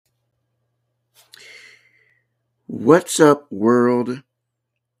What's up, world?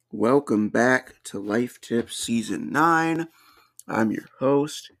 Welcome back to Life Tips Season 9. I'm your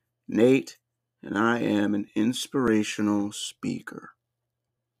host, Nate, and I am an inspirational speaker.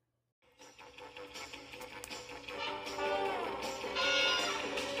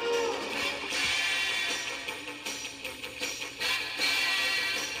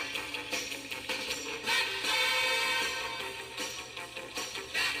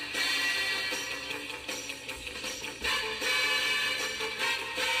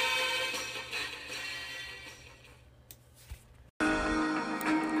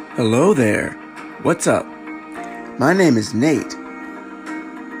 Hello there. What's up? My name is Nate.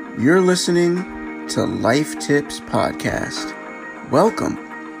 You're listening to Life Tips Podcast. Welcome.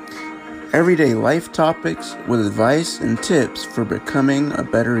 Everyday life topics with advice and tips for becoming a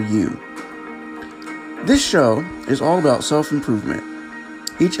better you. This show is all about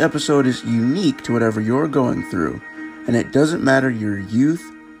self-improvement. Each episode is unique to whatever you're going through, and it doesn't matter your youth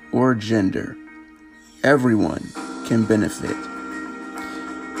or gender. Everyone can benefit.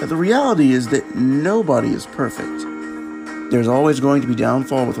 But the reality is that nobody is perfect. There's always going to be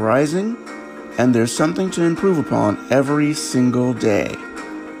downfall with rising, and there's something to improve upon every single day.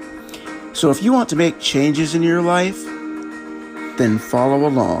 So if you want to make changes in your life, then follow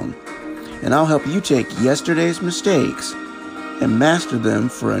along, and I'll help you take yesterday's mistakes and master them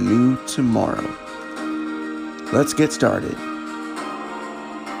for a new tomorrow. Let's get started.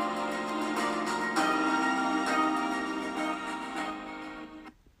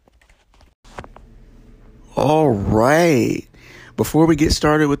 All right. Before we get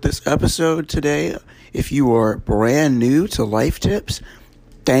started with this episode today, if you are brand new to Life Tips,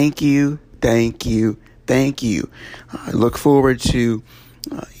 thank you. I look forward to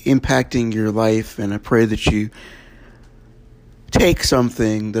impacting your life, and I pray that you take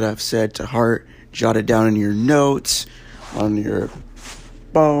something that I've said to heart, jot it down in your notes, on your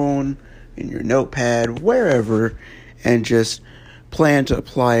phone, in your notepad, wherever, and just plan to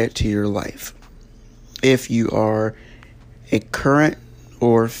apply it to your life. If you are a current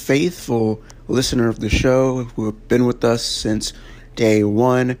or faithful listener of the show who have been with us since day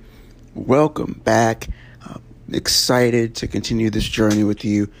one, welcome back. Excited to continue this journey with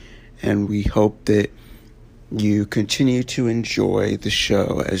you, and we hope that you continue to enjoy the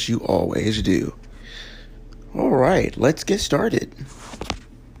show as you always do. All right, let's get started.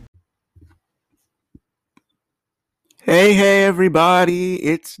 Hey, everybody,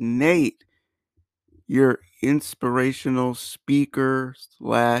 it's Nate, your inspirational speaker /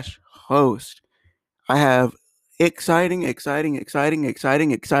 host. I have exciting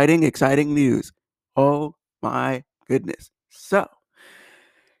news. Oh my goodness. So,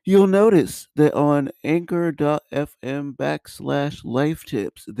 you'll notice that on anchor.fm /life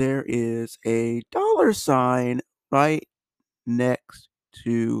tips, there is a $sign right next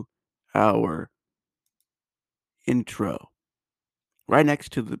to our intro, right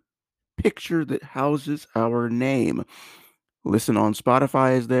next to the picture that houses our name. Listen on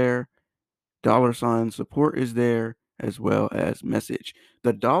Spotify is there. $ support is there, as well as message.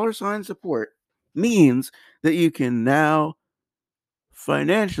 The $ support means that you can now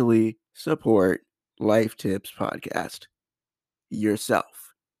financially support Life Tips Podcast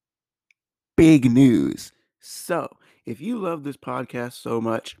yourself. Big news. So, if you love this podcast so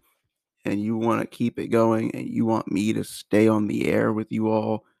much and you want to keep it going and you want me to stay on the air with you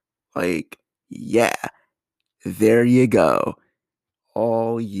all, yeah, there you go.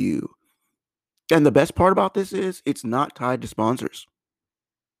 All you. And the best part about this is it's not tied to sponsors.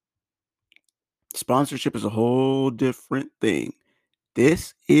 Sponsorship is a whole different thing.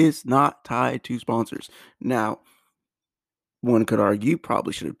 This is not tied to sponsors. Now, one could argue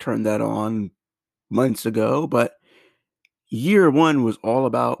probably should have turned that on months ago, but year one was all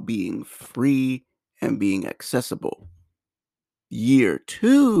about being free and being accessible. Year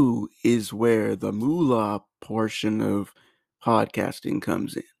two is where the moolah portion of podcasting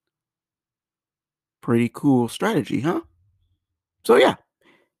comes in. Pretty cool strategy, huh? So yeah,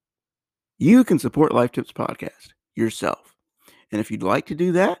 you can support Life Tips Podcast yourself. And if you'd like to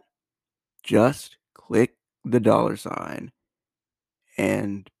do that, just click the $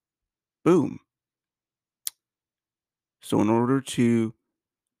 and boom. So in order to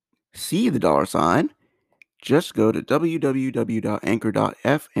see the $, just go to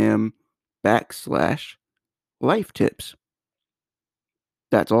www.anchor.fm /life tips.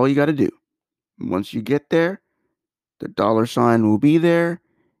 That's all you got to do. Once you get there, the $ will be there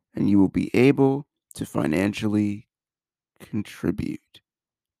and you will be able to financially contribute.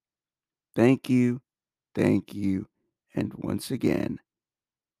 Thank you, and once again,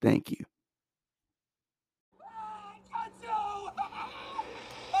 thank you.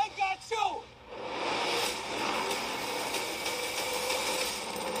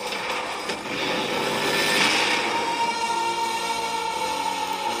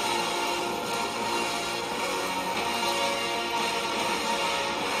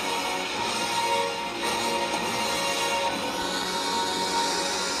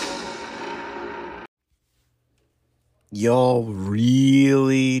 y'all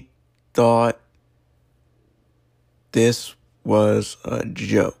really thought this was a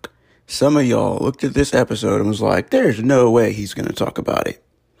joke. Some of y'all looked at this episode and was like, there's no way he's going to talk about it.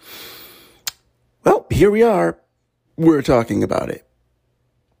 Well, here we are. We're talking about it.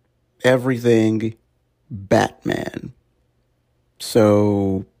 Everything Batman.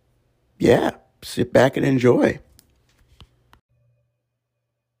 So, yeah, sit back and enjoy.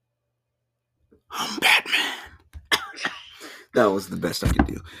 I'm Batman. That was the best I could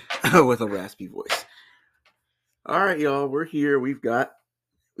do with a raspy voice. All right, y'all, we're here. We've got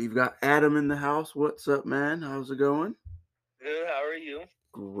Adam in the house. What's up, man? How's it going? Good. How are you?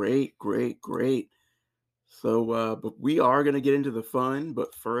 Great. So, but we are going to get into the fun.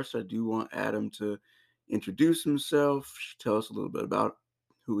 But first, I do want Adam to introduce himself, tell us a little bit about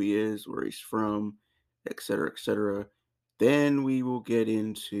who he is, where he's from, etc., etc. Then we will get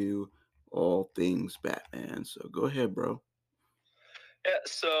into all things Batman. So go ahead, bro. Yeah.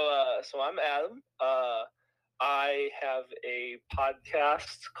 So I'm Adam. I have a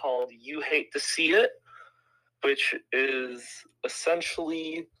podcast called You Hate to See It, which is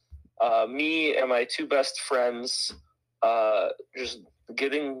essentially me and my two best friends just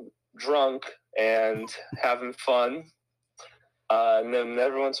getting drunk and having fun. And then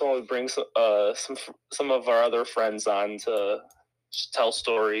every once in a while we bring some of our other friends on to just tell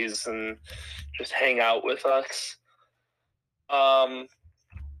stories and just hang out with us.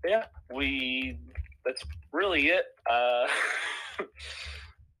 Yeah, that's really it.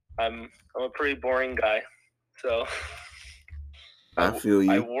 I'm a pretty boring guy, so I feel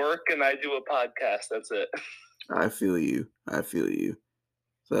you. I work and I do a podcast. That's it. I feel you.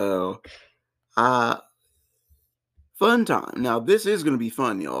 So, fun time. Now, this is going to be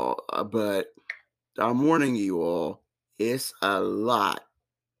fun, y'all, but I'm warning you all, it's a lot,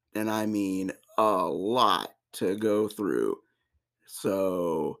 and I mean a lot to go through.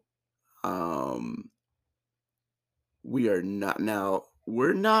 So, we're not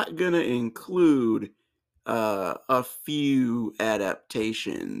going to include a few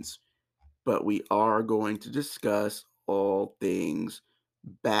adaptations, but we are going to discuss all things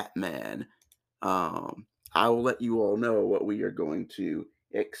Batman. I will let you all know what we are going to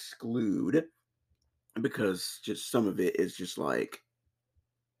exclude, because just some of it is just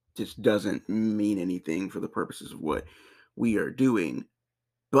doesn't mean anything for the purposes of what we are doing.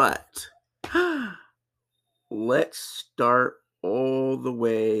 But let's start all the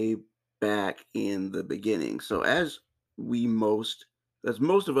way back in the beginning. So as most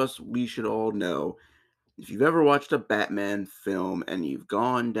of us, we should all know, if you've ever watched a Batman film and you've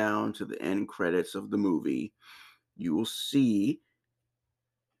gone down to the end credits of the movie, you will see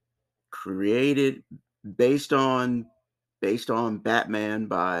created based on Batman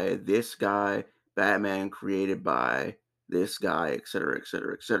by this guy, Batman created by this guy, etc.,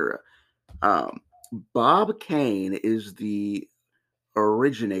 etc., etc. Bob Kane is the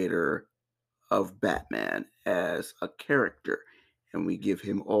originator of Batman as a character, and we give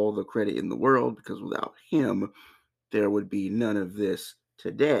him all the credit in the world, because without him, there would be none of this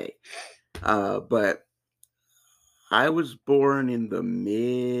today. But I was born in the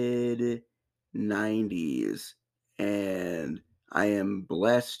mid 90s, and I am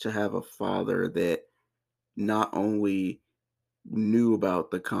blessed to have a father that not only knew about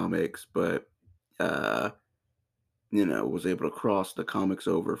the comics, but was able to cross the comics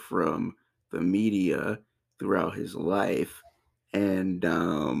over from the media throughout his life. And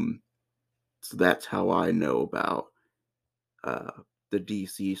so that's how I know about the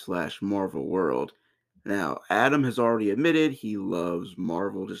DC/Marvel world. Now, Adam has already admitted he loves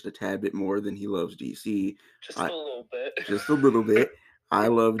Marvel just a tad bit more than he loves DC. Just a little bit. Just a little bit. I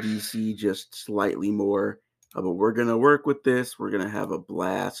love DC just slightly more. But we're going to work with this. We're going to have a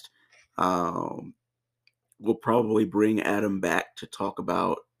blast. We'll probably bring Adam back to talk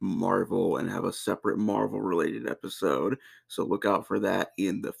about Marvel and have a separate Marvel-related episode. So look out for that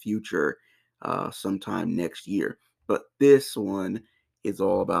in the future, sometime next year. But this one is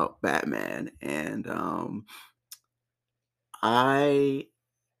all about Batman, and I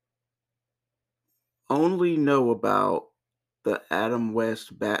only know about the Adam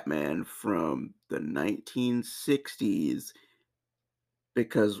West Batman from the 1960s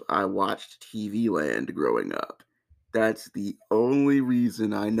because I watched TV Land growing up. That's the only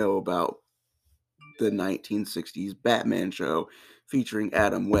reason I know about the 1960s Batman show featuring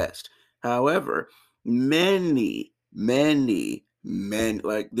Adam West. However, many,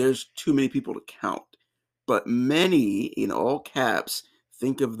 like, there's too many people to count, but many, in all caps,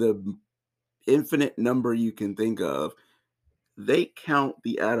 think of the infinite number you can think of, they count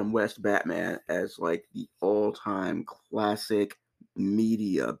the Adam West Batman as like the all-time classic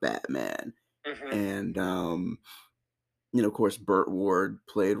media Batman. Mm-hmm. And of course Burt Ward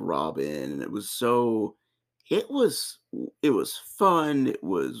played Robin, and it was fun, it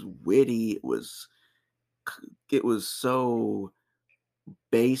was witty, it was so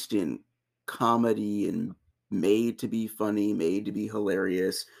based in comedy and made to be funny, made to be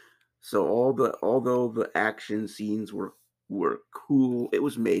hilarious. So although the action scenes were cool, it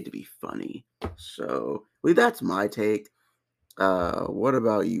was made to be funny. So that's my take. What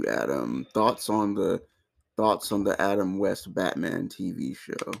about you, Adam? Thoughts on the Adam West Batman TV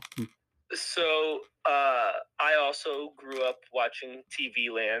show? So I also grew up watching TV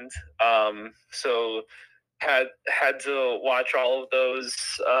Land. So had to watch all of those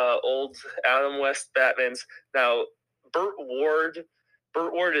old Adam West Batmans. Now, Burt Ward,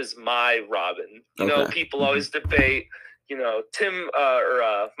 Burt Ward is my Robin. You know, people always debate, Tim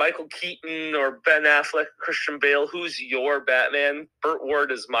or Michael Keaton or Ben Affleck, Christian Bale. Who's your Batman? Burt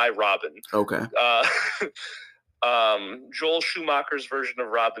Ward is my Robin. Okay. Joel Schumacher's version of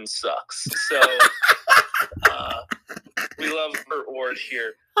Robin sucks. So we love Burt Ward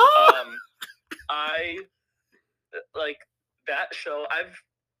here. I like that show. I've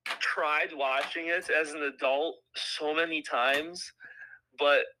tried watching it as an adult so many times,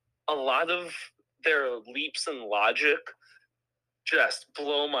 but a lot of their leaps in logic just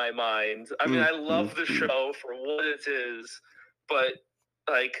blow my mind. I mean, I love the show for what it is, but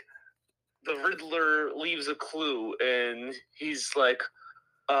like the Riddler leaves a clue and he's like,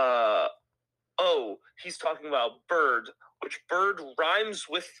 he's talking about bird, which bird rhymes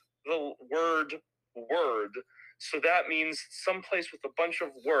with the word word. So that means someplace with a bunch of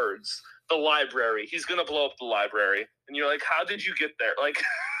words. The library. He's going to blow up the library. And you're like, how did you get there? Like,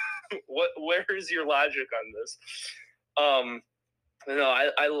 where is your logic on this?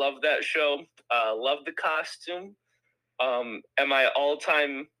 I love that show. Love the costume. And my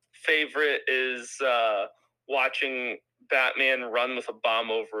all-time favorite is watching Batman run with a bomb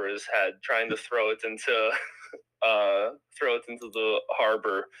over his head, trying to throw it into the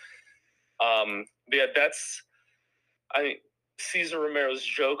harbor. Cesar Romero's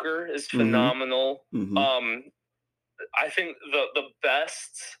Joker is phenomenal. I think the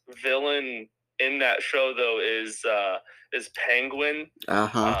best villain in that show though is Penguin.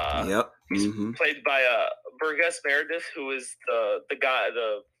 Yep. He's played by Burgess Meredith, who is the guy.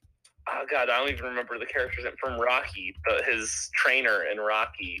 I don't even remember the character's name from Rocky. His trainer in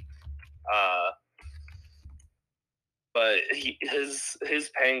Rocky. But his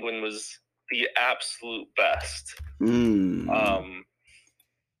Penguin was the absolute best.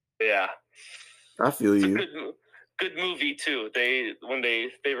 Yeah. I feel you. Good movie too. When they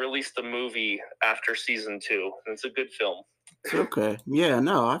released the movie after season 2. It's a good film. It's okay. Yeah,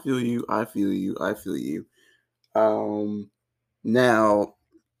 no, I feel you. Now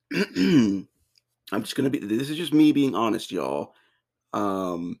this is just me being honest, y'all.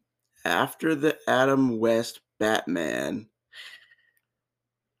 After the Adam West Batman,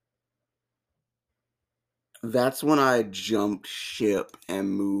 that's when I jumped ship and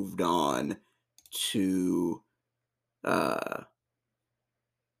moved on to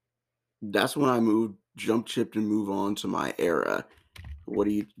that's when I jumped ship and move on to my era. What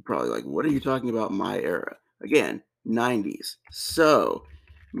are you talking about my era? Again, 90s. So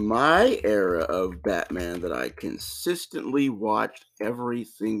my era of Batman that I consistently watched every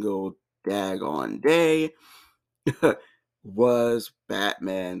single daggone day was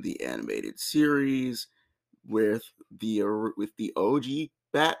Batman the Animated Series with the OG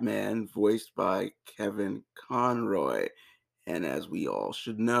Batman voiced by Kevin Conroy. And as we all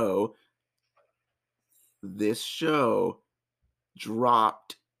should know, this show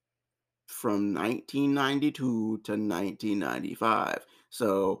dropped from 1992 to 1995.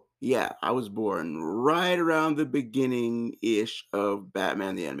 So, yeah, I was born right around the beginning-ish of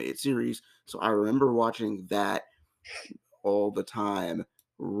Batman the Animated Series. So I remember watching that all the time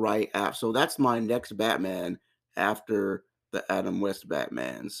right after. So that's my next Batman after the Adam West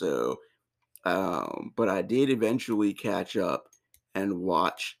Batman. So, but I did eventually catch up and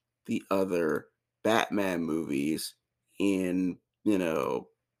watch the other Batman movies in,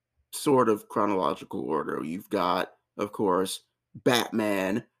 sort of chronological order. You've got, of course,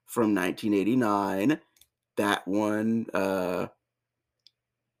 Batman from 1989. That one,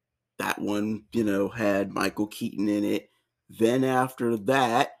 had Michael Keaton in it. Then after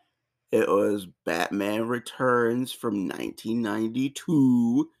that, it was Batman Returns from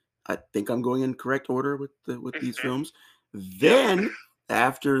 1992. I think I'm going in correct order with these films. Then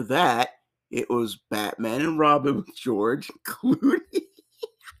after that, It was Batman and Robin with George Clooney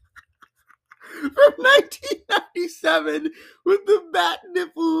from 1997 with the bat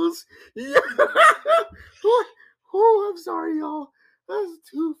nipples. Yeah. Oh, I'm sorry, y'all. That's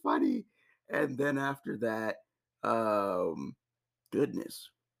too funny. And then after that, goodness,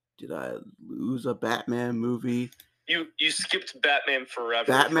 did I lose a Batman movie? You skipped Batman Forever.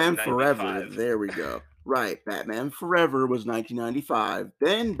 Batman from Forever. 95. There we go. Right, Batman Forever was 1995.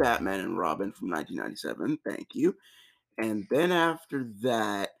 Then Batman and Robin from 1997. Thank you. And then after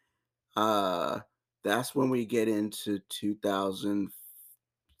that, that's when we get into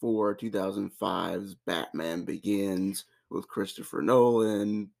 2004, 2005's Batman Begins with Christopher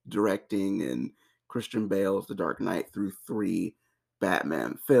Nolan directing and Christian Bale's The Dark Knight through 3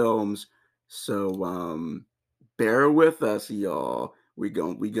 Batman films. So bear with us, y'all. We're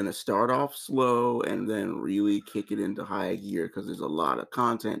gonna start off slow and then really kick it into high gear because there's a lot of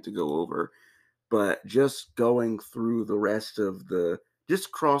content to go over. But just going through the rest of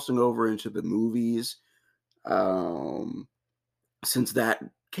just crossing over into the movies, since that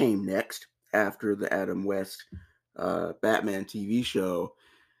came next after the Adam West Batman TV show.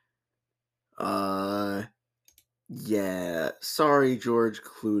 Yeah, sorry, George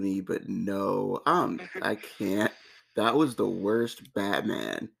Clooney, but no, I can't. That was the worst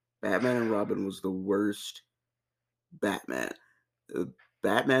Batman. Batman and Robin was the worst Batman.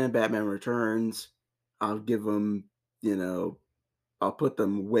 Batman and Batman Returns, I'll give them, I'll put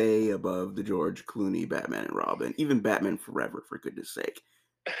them way above the George Clooney Batman and Robin, even Batman Forever, for goodness sake.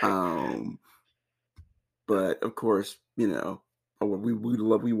 But of course, we want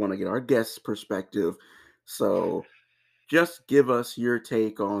to get our guest's perspective, so just give us your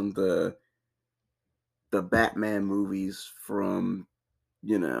take on the Batman movies from,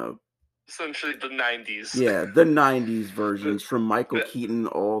 essentially the 90s. Yeah, the 90s versions from Michael Keaton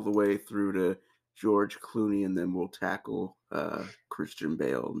all the way through to George Clooney, and then we'll tackle Christian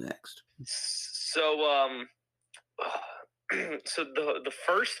Bale next. So so the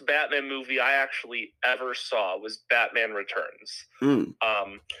first Batman movie I actually ever saw was Batman Returns.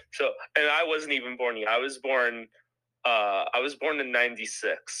 So, and I wasn't even born yet. I was born in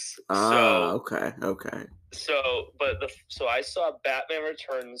 96. Okay. So I saw Batman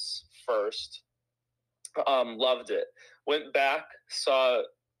Returns first. Loved it. Went back, saw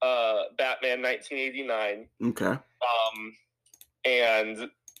Batman 1989. Okay. And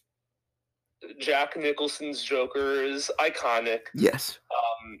Jack Nicholson's Joker is iconic. Yes.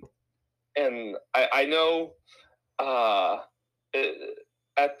 And I know at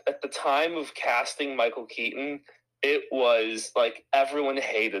the time of casting Michael Keaton, it was like everyone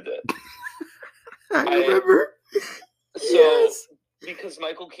hated it. I remember. So, yes. Because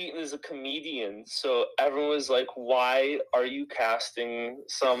Michael Keaton is a comedian, so everyone was like, why are you casting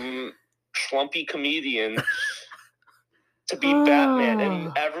some schlumpy comedian to be Batman?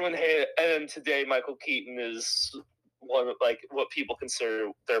 And everyone hated it. And today Michael Keaton is one of what people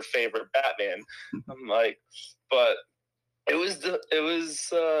consider their favorite Batman. I'm like, but it was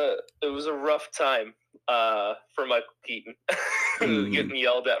a rough time for Michael Keaton getting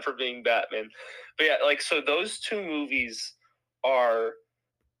yelled at for being Batman. But yeah, so those two movies are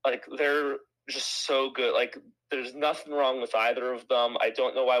they're just so good. There's nothing wrong with either of them. I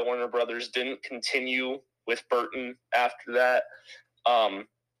don't know why Warner Brothers didn't continue with Burton after that.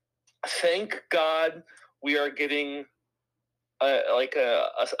 Thank God we are getting a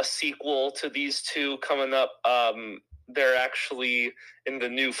sequel to these two coming up. They're actually in the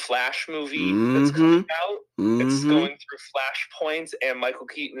new Flash movie that's coming out. It's going through Flashpoint, and Michael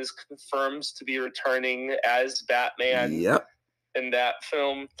Keaton is confirmed to be returning as Batman in that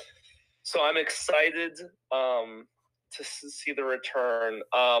film. So I'm excited to see the return.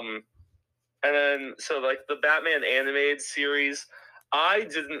 And then, the Batman animated series, I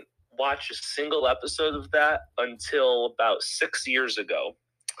didn't watch a single episode of that until about 6 years ago.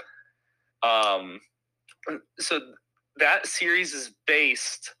 So that series is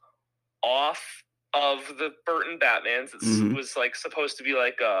based off of the Burton Batmans. It was supposed to be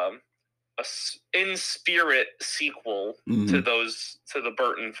a in spirit sequel to the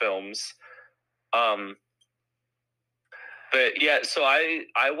Burton films. But yeah, so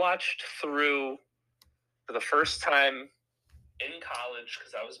I watched through for the first time in college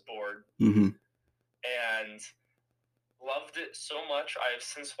because I was bored, and loved it so much. I have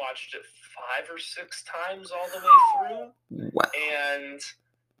since watched it 5 or 6 times all the way through. Wow. And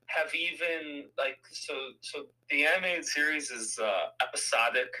have even so the animated series is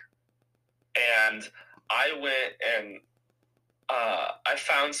episodic, and I went and I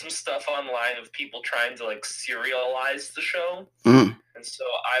found some stuff online of people trying to serialize the show, and so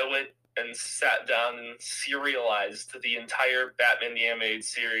I went and sat down and serialized the entire Batman the Animated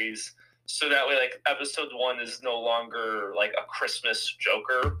Series, so that way, like, episode 1 is no longer like a Christmas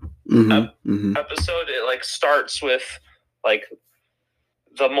Joker episode. It like starts with like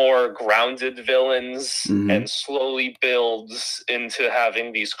the more grounded villains and slowly builds into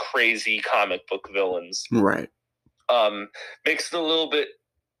having these crazy comic book villains. Right. Makes it a little bit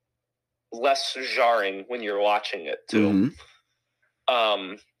less jarring when you're watching it too.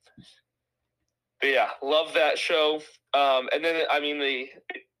 But yeah, love that show. And then I mean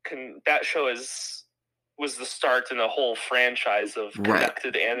that show was the start in a whole franchise of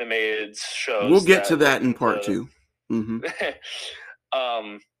connected animated shows. We'll get to that in part 2.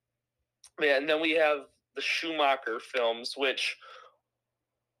 Yeah, and then we have the Schumacher films, which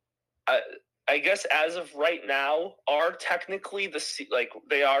I guess as of right now are technically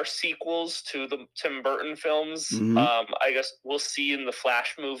they are sequels to the Tim Burton films. I guess we'll see in the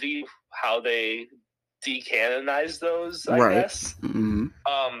Flash movie how they decanonize those, I guess.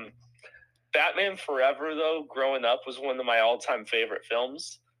 Batman Forever, though, growing up, was one of my all-time favorite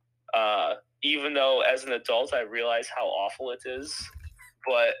films. Even though as an adult I realize how awful it is.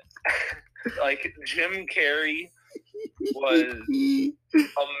 But like Jim Carrey was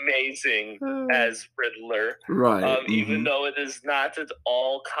amazing as Riddler. Right. Even though it is not at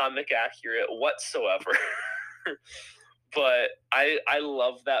all comic accurate whatsoever. But I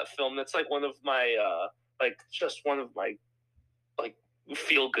love that film. That's like one of my just one of my like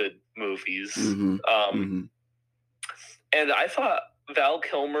feel good movies. And I thought Val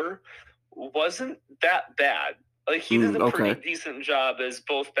Kilmer wasn't that bad. Like he did a pretty decent job as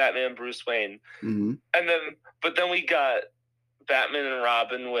both Batman and Bruce Wayne. But then we got Batman and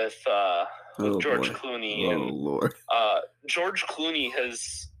Robin with George Clooney. Lord. George Clooney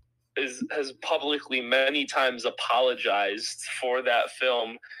has publicly many times apologized for that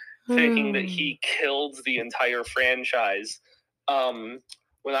film, thinking that he killed the entire franchise.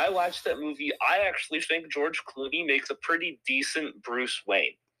 When I watched that movie, I actually think George Clooney makes a pretty decent Bruce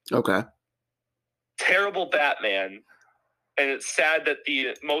Wayne. Okay. Terrible Batman, and it's sad that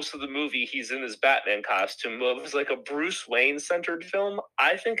most of the movie he's in his Batman costume. But it was like a Bruce Wayne centered film.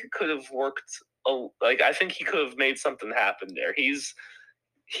 I think it could have worked. I think he could have made something happen there.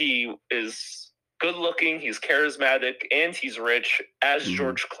 He is good looking, he's charismatic, and he's rich as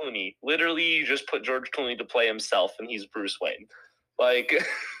George Clooney. Literally, you just put George Clooney to play himself, and he's Bruce Wayne. Like,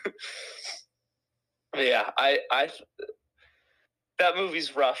 yeah, I that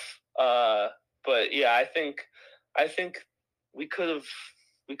movie's rough. But yeah, I think we could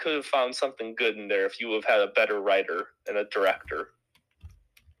have found something good in there if you would have had a better writer and a director.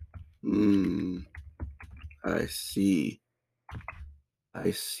 I see.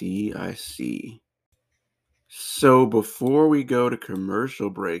 So before we go to commercial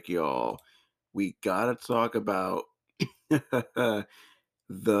break, y'all, we gotta talk about the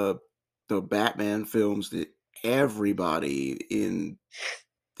Batman films that everybody in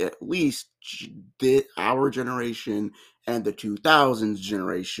at least our generation and the 2000s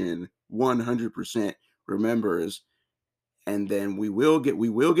generation 100% remembers. And then we will get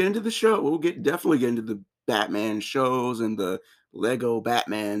into the show. We'll definitely get into the Batman shows and the Lego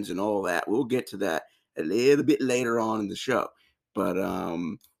Batmans and all that. We'll get to that a little bit later on in the show. But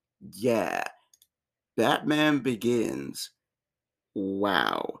yeah, Batman Begins.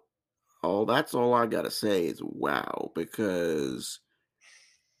 Wow. That's all I gotta say is wow, because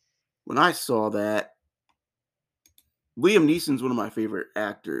when I saw that, Liam Neeson's one of my favorite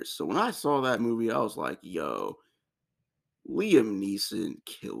actors. So when I saw that movie, I was like, yo, Liam Neeson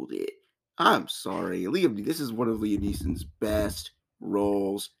killed it. I'm sorry. This is one of Liam Neeson's best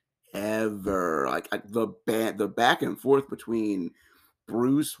roles ever. Like the back and forth between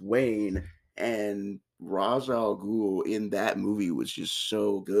Bruce Wayne and Ra's al Ghul in that movie was just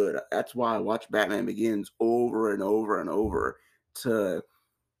so good. That's why I watch Batman Begins over and over and over to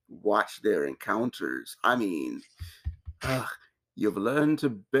watch their encounters. I mean, you've learned to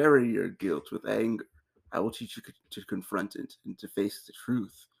bury your guilt with anger. I will teach you to confront it and to face the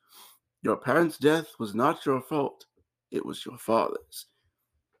truth. Your parents' death was not your fault. It was your father's.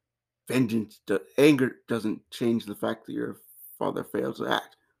 Anger doesn't change the fact that your father failed to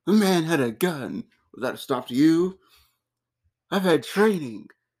act. The man had a gun. Was that a stop to you? I've had training.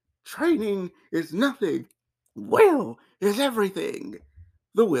 Training is nothing. Will is everything.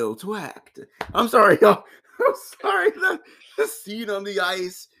 The will to act. I'm sorry, y'all. I'm sorry. The scene on the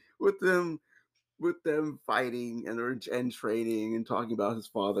ice with them fighting and training and talking about his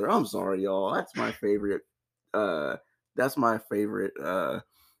father. I'm sorry, y'all. That's my favorite.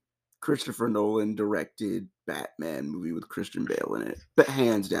 Christopher Nolan directed Batman movie with Christian Bale in it. But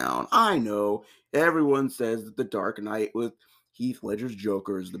hands down, I know everyone says that The Dark Knight with Heath Ledger's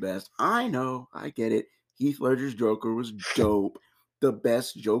Joker is the best. I know, I get it. Heath Ledger's Joker was dope. The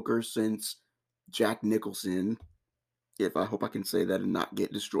best Joker since Jack Nicholson. I hope I can say that and not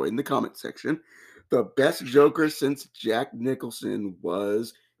get destroyed in the comment section. The best Joker since Jack Nicholson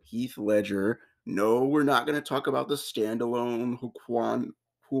was Heath Ledger. No, we're not going to talk about the standalone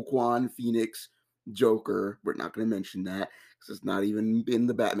Joaquin Phoenix Joker. We're not going to mention that because it's not even in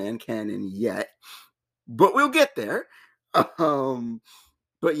the Batman canon yet. But we'll get there.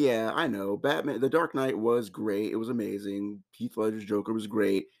 But yeah, I know Batman. The Dark Knight was great. It was amazing. Heath Ledger's Joker was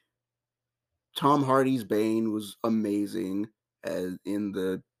great. Tom Hardy's Bane was amazing as in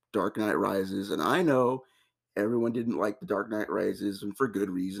the Dark Knight Rises, and I know everyone didn't like the Dark Knight Rises, and for good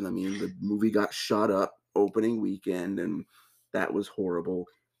reason. I mean, the movie got shot up opening weekend, and that was horrible.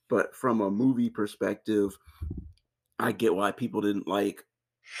 But from a movie perspective, I get why people didn't like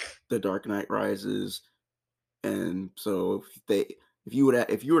the Dark Knight Rises, and so if you were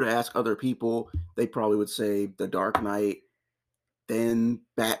to ask other people, they probably would say the Dark Knight, then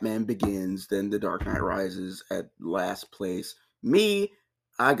Batman Begins, then The Dark Knight Rises at last place. Me,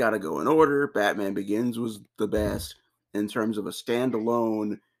 I gotta go in order. Batman Begins was the best. In terms of a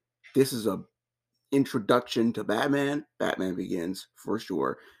standalone, this is a introduction to Batman. Batman Begins, for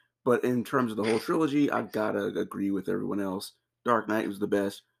sure. But in terms of the whole trilogy, I gotta agree with everyone else. Dark Knight was the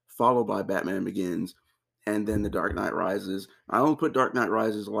best, followed by Batman Begins, and then The Dark Knight Rises. I only put Dark Knight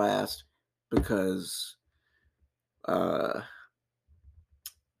Rises last because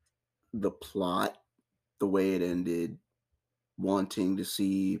the plot, the way it ended, wanting to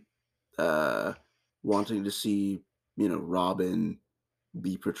see, Robin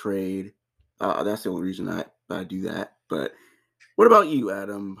be portrayed. That's the only reason I do that. But what about you,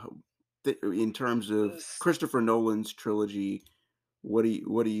 Adam? In terms of Christopher Nolan's trilogy, what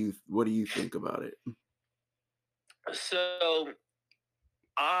do you think about it? So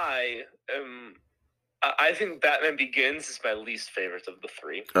I think Batman Begins is my least favorite of the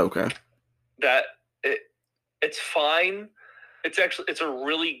three. Okay. It's fine. It's a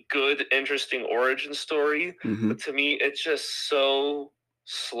really good, interesting origin story. Mm-hmm. But to me, it's just so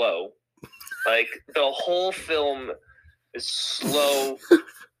slow. Like the whole film is slow.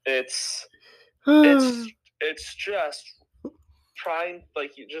 It's just trying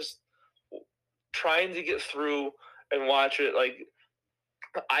to get through and watch it. Like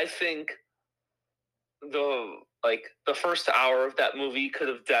I think the first hour of that movie could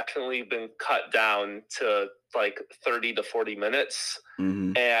have definitely been cut down to like 30 to 40 minutes,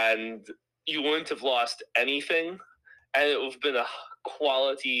 mm-hmm. and you wouldn't have lost anything, and it would have been a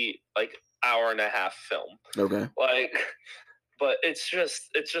quality like hour and a half film. Okay. But it's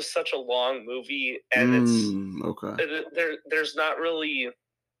just such a long movie, and okay. There's not really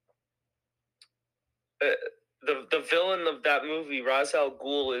the villain of that movie, Ra's al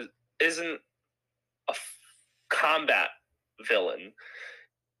Ghul, isn't a combat villain.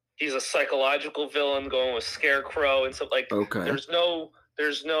 He's a psychological villain going with Scarecrow and stuff like. Okay. There's not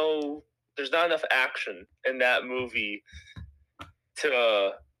enough action in that movie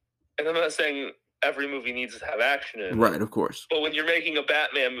and I'm not saying every movie needs to have action in it. Right, of course. But when you're making a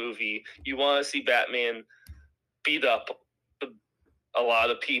Batman movie, you want to see Batman beat up a lot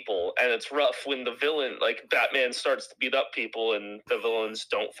of people, and it's rough when the villain, like Batman, starts to beat up people and the villains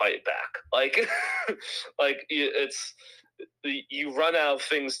don't fight back. You run out of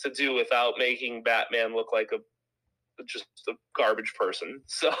things to do without making Batman look like just a garbage person.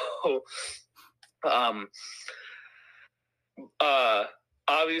 So,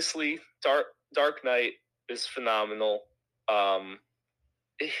 obviously, Dark Knight is phenomenal.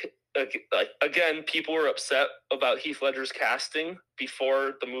 Again, people were upset about Heath Ledger's casting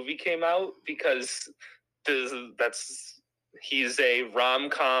before the movie came out because he's a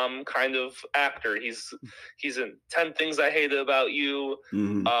rom-com kind of actor. He's in 10 Things I Hated About You,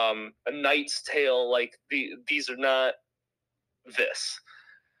 mm-hmm. A Knight's Tale. Like these are not this.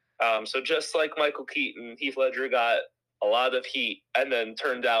 So just like Michael Keaton, Heath Ledger got a lot of heat and then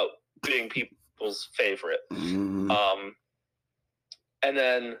turned out being people's favorite. Mm-hmm. And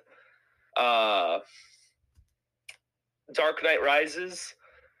then Dark Knight Rises,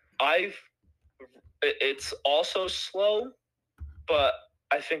 it's also slow, but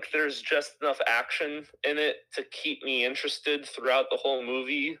I think there's just enough action in it to keep me interested throughout the whole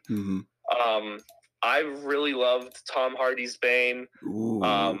movie. Mm-hmm. I really loved Tom Hardy's Bane. Ooh.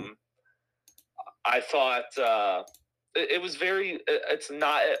 I thought it was it's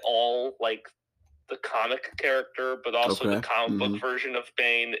not at all like the comic character, but also the comic book version of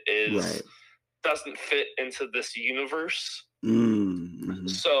Bane doesn't fit into this universe. Mm-hmm.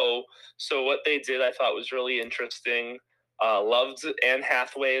 So what they did, I thought was really interesting. Loved Anne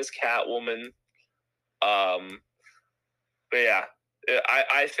Hathaway as Catwoman. But yeah,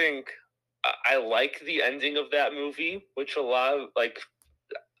 I think I like the ending of that movie, which a lot of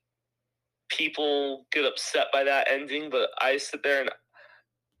people get upset by that ending, but I sit there and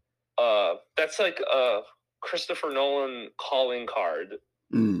that's like a Christopher Nolan calling card.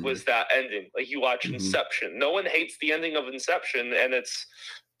 Was that ending. Like, you watch Inception. No one hates the ending of Inception, and it's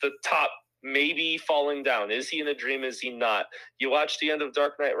the top maybe falling down. Is he in a dream? Is he not? You watch the end of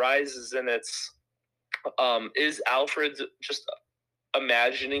Dark Knight Rises, and it's is Alfred just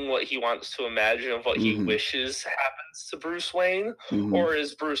imagining what he wants to imagine of what he wishes happens to Bruce Wayne, or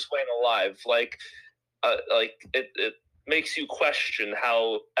is Bruce Wayne alive? Like it makes you question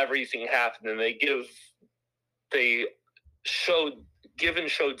how everything happened, and they show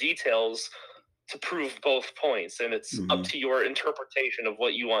details to prove both points, and it's up to your interpretation of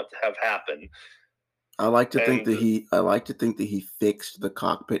what you want to have happen. I like to think that he fixed the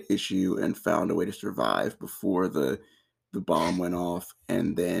cockpit issue and found a way to survive before the bomb went off,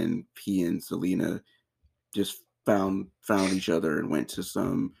 and then he and Selina just found each other and went to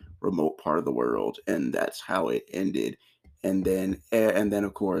some remote part of the world, and that's how it ended. And then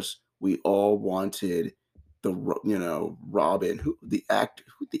of course we all wanted Robin, the actor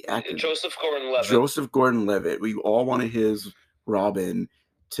Joseph Gordon-Levitt. Joseph Gordon-Levitt. We all wanted his Robin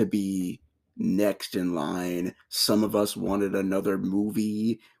to be next in line. Some of us wanted another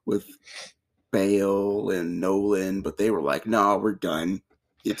movie with Bale and Nolan, but they were like, "No, we're done.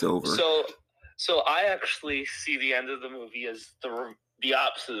 It's over." So I actually see the end of the movie as the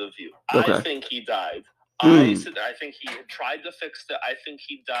opposite of you. Okay. I think he died. I think he tried to fix it. I think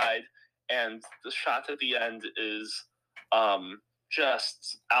he died, and the shot at the end is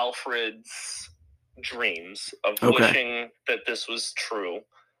just Alfred's dreams of wishing that this was true.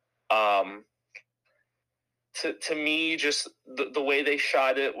 To me, just the way they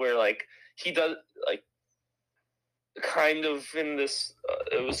shot it, where like he does like kind of in this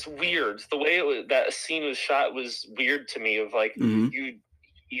it was weird. The way that scene was shot was weird to me, of like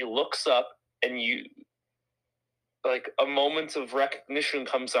he looks up and you like a moment of recognition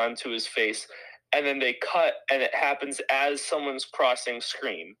comes onto his face, and then they cut and it happens as someone's crossing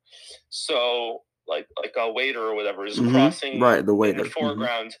screen. So like a waiter or whatever is crossing the waiter in the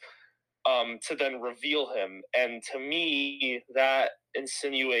foreground to then reveal him. And to me, that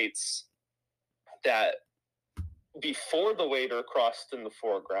insinuates that before the waiter crossed in the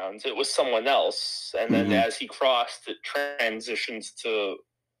foreground, it was someone else, and then as he crossed, it transitions to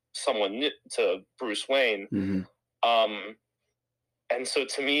to Bruce Wayne. And so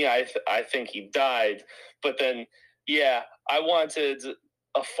to me, I think he died. But then, yeah, I wanted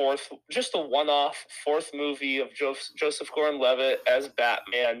a one-off fourth movie of Joseph Gordon-Levitt as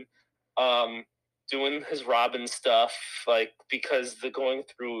Batman, doing his Robin stuff, like, because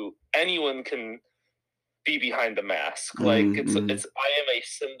anyone can be behind the mask. Like, it's I am a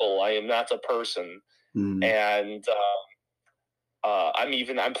symbol. I am not a person. And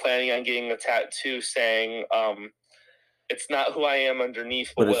I'm planning on getting a tattoo saying, it's not who I am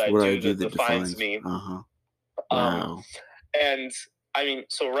underneath, but what I do that defines me. Wow. And I mean,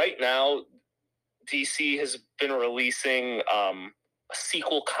 so right now, DC has been releasing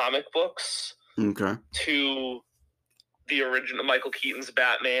sequel comic books to the original Michael Keaton's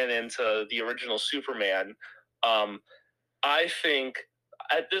Batman and to the original Superman. I think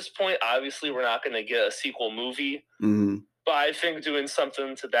at this point, obviously, we're not going to get a sequel movie. But I think doing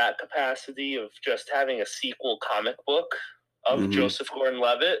something to that capacity of just having a sequel comic book of Joseph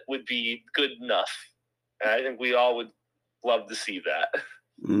Gordon-Levitt would be good enough. And I think we all would love to see that.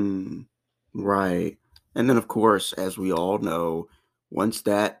 Right. And then, of course, as we all know, once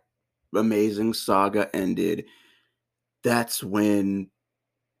that amazing saga ended, that's when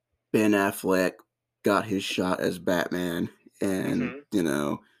Ben Affleck got his shot as Batman. And,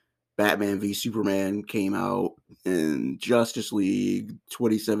 Batman v Superman came out in Justice League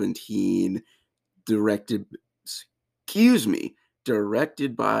 2017, directed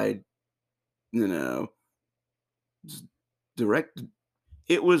by,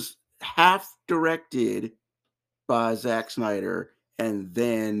 it was half directed by Zack Snyder, and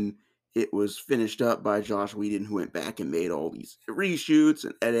then it was finished up by Joss Whedon, who went back and made all these reshoots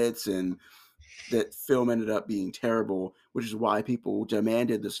and edits, and that film ended up being terrible, which is why people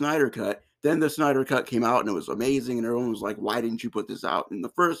demanded the Snyder Cut. Then the Snyder Cut came out and it was amazing, and everyone was like, why didn't you put this out in the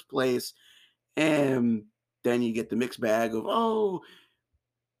first place? And then you get the mixed bag of,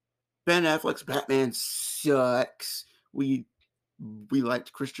 Ben Affleck's Batman sucks. We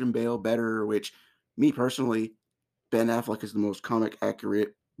liked Christian Bale better, which, me personally, Ben Affleck is the most comic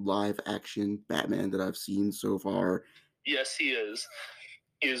accurate live action Batman that I've seen so far. Yes, he is.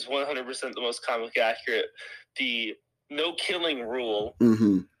 He is 100% the most comic accurate. The no killing rule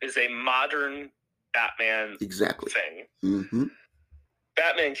is a modern Batman thing. Mm-hmm.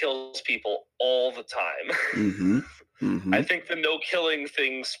 Batman kills people all the time. I think the no killing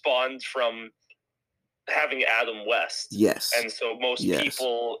thing spawned from having Adam West. Yes. And so most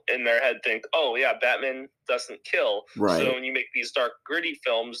people in their head think, oh yeah, Batman doesn't kill. Right. So when you make these dark, gritty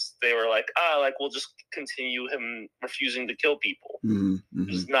films, they were like, we'll just continue him refusing to kill people.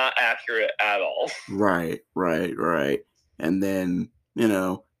 It's not accurate at all. Right. And then,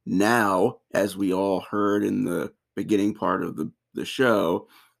 now, as we all heard in the beginning part of the show,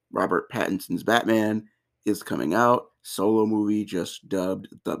 Robert Pattinson's Batman is coming out. Solo movie just dubbed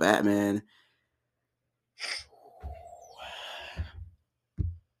The Batman.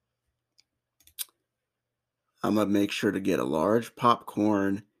 I'm going to make sure to get a large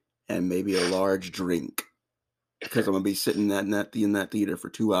popcorn and maybe a large drink, because I'm going to be sitting in that theater for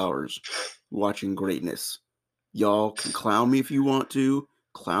 2 hours watching greatness. Y'all can clown me if you want to.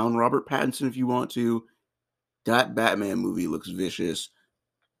 Clown Robert Pattinson if you want to. That Batman movie looks vicious,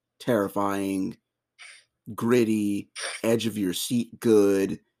 terrifying, gritty, edge of your seat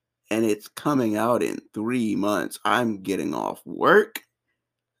good, and it's coming out in 3 months. I'm getting off work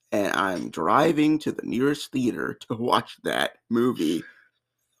and I'm driving to the nearest theater to watch that movie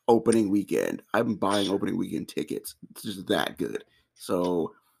opening weekend. I'm buying opening weekend tickets. It's just that good.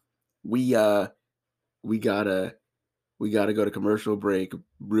 So we gotta go to commercial break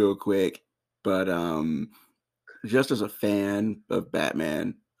real quick, but just as a fan of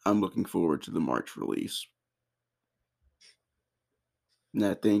Batman, I'm looking forward to the March release. And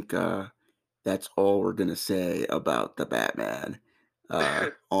I think that's all we're gonna say about the Batman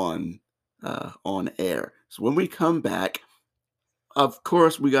on air. So when we come back, of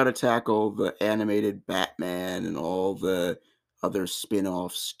course, we got to tackle the animated Batman and all the other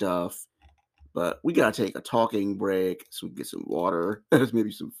spin-off stuff. But we got to take a talking break so we can get some water,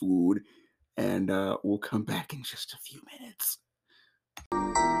 maybe some food, and we'll come back in just a few minutes.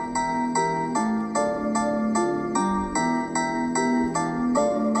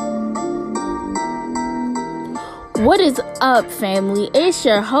 What is up, family? It's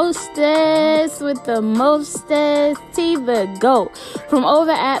your hostess with the mostest, T the GOAT, from over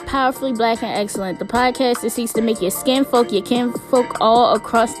at Powerfully Black and Excellent, the podcast that seeks to make your kinfolk all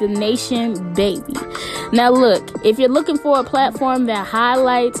across the nation, baby. Now look, if you're looking for a platform that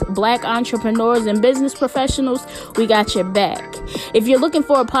highlights Black entrepreneurs and business professionals, we got your back. If you're looking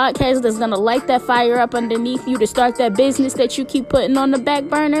for a podcast that's gonna light that fire up underneath you to start that business that you keep putting on the back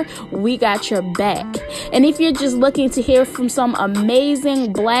burner, we got your back. And if you're just looking to hear from some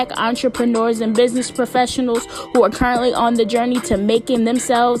amazing Black entrepreneurs and business professionals who are currently on the journey to making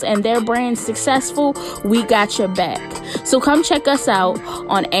themselves and their brands successful, we got your back. So come check us out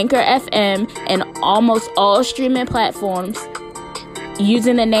on Anchor FM and almost all streaming platforms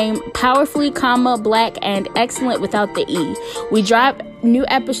using the name Powerfully, Black and Excellent without the E. We drop new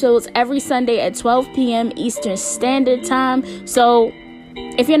episodes every Sunday at 12 p.m. Eastern Standard Time. So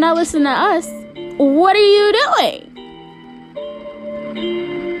if you're not listening to us, what are you doing?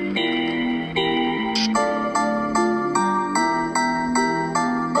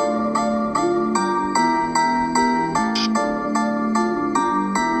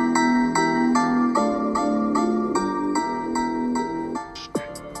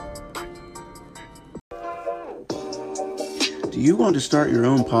 Do you want to start your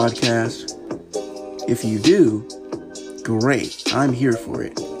own podcast? If you do, great, I'm here for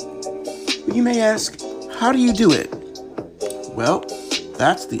it. But you may ask, how do you do it? Well,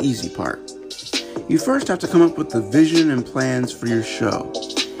 that's the easy part. You first have to come up with the vision and plans for your show,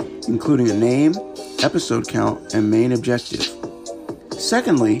 including a name, episode count, and main objective.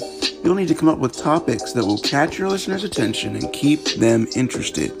 Secondly, you'll need to come up with topics that will catch your listeners' attention and keep them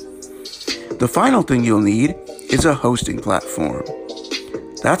interested. The final thing you'll need is a hosting platform.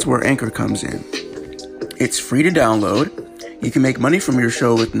 That's where Anchor comes in. It's free to download. You can make money from your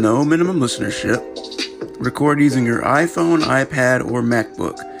show with no minimum listenership. Record using your iPhone, iPad, or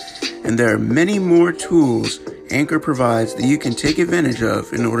MacBook. And there are many more tools Anchor provides that you can take advantage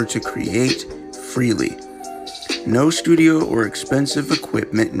of in order to create freely. No studio or expensive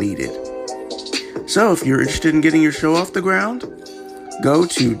equipment needed. So if you're interested in getting your show off the ground, go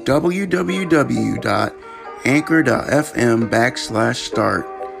to www.anchor.fm/start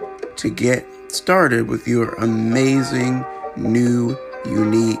to get started with your amazing, new,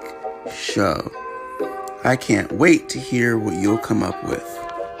 unique show. I can't wait to hear what you'll come up with.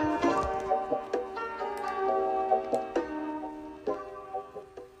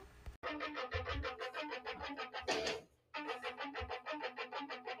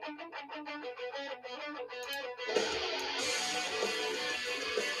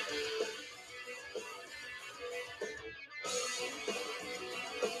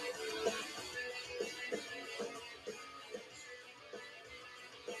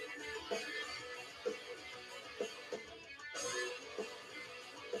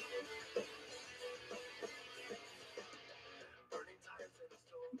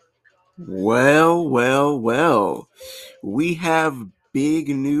 Well. We have big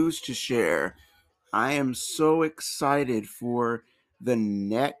news to share. I am so excited for the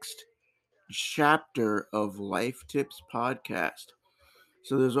next chapter of Life Tips Podcast.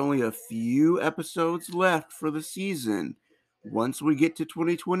 So there's only a few episodes left for the season. Once we get to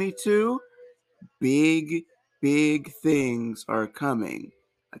 2022, big things are coming.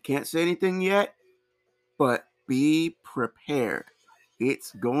 I can't say anything yet, but be prepared.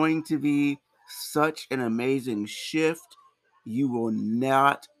 It's going to be such an amazing shift. You will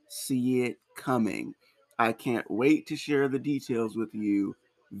not see it coming. I can't wait to share the details with you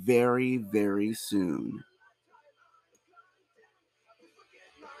very soon.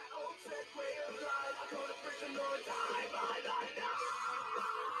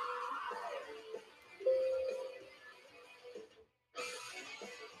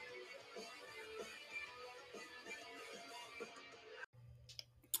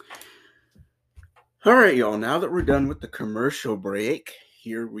 All right, y'all, now that we're done with the commercial break,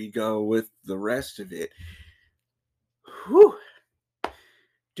 here we go with the rest of it. Whew.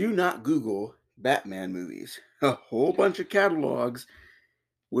 Do not Google Batman movies. A whole bunch of catalogs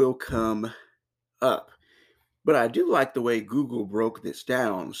will come up. But I do like the way Google broke this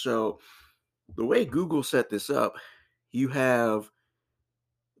down. So the way Google set this up, you have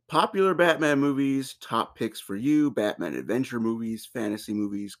popular Batman movies, top picks for you, Batman adventure movies, fantasy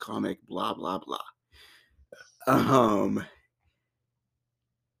movies, comic, blah, blah, blah.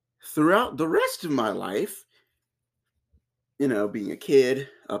 Throughout the rest of my life, being a kid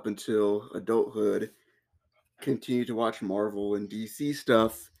up until adulthood, continue to watch Marvel and DC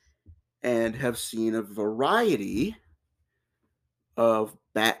stuff and have seen a variety of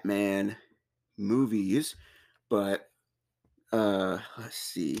Batman movies, but let's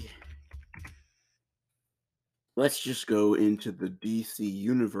see. Let's just go into the DC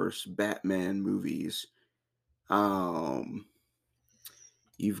Universe Batman movies.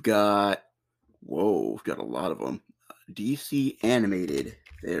 We've got a lot of them. DC animated.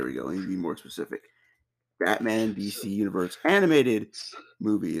 There we go. I need to be more specific. Batman DC Universe animated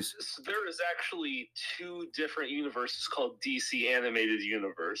movies. There is actually two different universes called DC Animated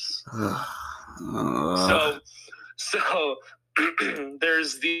Universe. So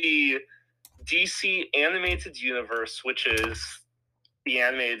there's the DC Animated Universe, which is the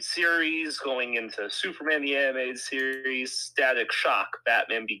animated series going into Superman the Animated Series, Static Shock,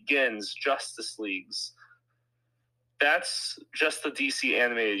 Batman Begins, Justice Leagues. That's just the DC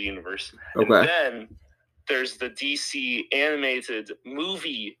Animated Universe. Okay. And then there's the DC Animated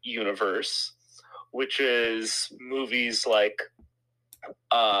Movie Universe, which is movies like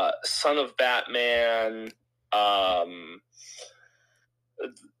Son of Batman. I'm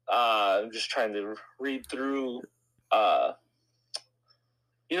just trying to read through.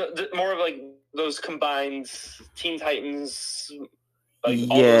 More of like those combined Teen Titans.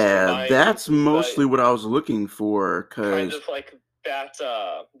 That's mostly what I was looking for. Kind of like that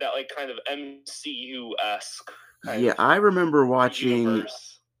like kind of MCU-esque. I remember watching.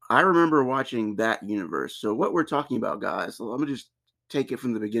 Universe. I remember watching that universe. So what we're talking about, guys, let me just take it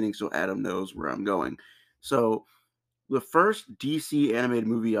from the beginning so Adam knows where I'm going. So the first DC animated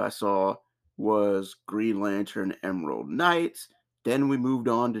movie I saw was Green Lantern Emerald Knights. Then we moved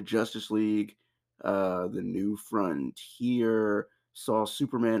on to Justice League, The New Frontier, saw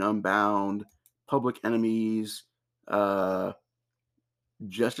Superman Unbound, Public Enemies,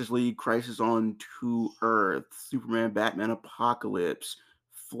 Justice League Crisis on 2 Earths, Superman Batman Apocalypse,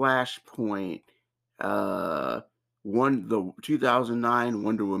 Flashpoint, the 2009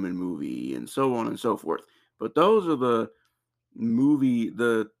 Wonder Woman movie, and so on and so forth. But those are the movie,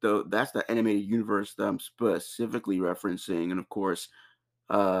 that's the animated universe that I'm specifically referencing. And of course,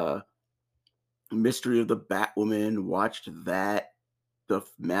 Mystery of the Batwoman, watched that, The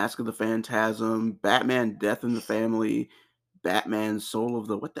Mask of the Phantasm, Batman Death in the Family, Batman Soul of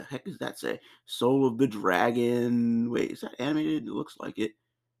the, what the heck does that say? Soul of the Dragon. Wait, is that animated? It looks like it.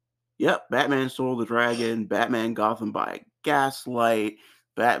 Yep, Batman Soul of the Dragon, Batman Gotham by Gaslight,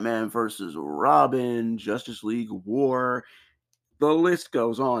 Batman versus Robin, Justice League War. The list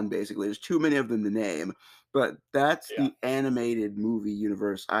goes on, basically. There's too many of them to name. But that's Yeah. the animated movie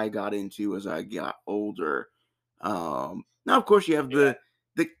universe I got into as I got older. Now, of course, you have the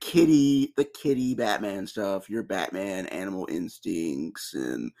kitty Batman stuff, your Batman Animal Instincts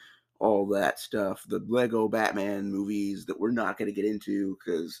and all that stuff. The Lego Batman movies that we're not going to get into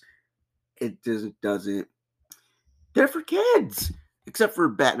because it doesn't. They're for kids, except for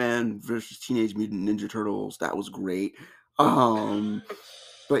Batman versus Teenage Mutant Ninja Turtles. That was great.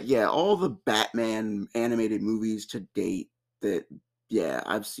 But yeah, all the Batman animated movies to date that yeah,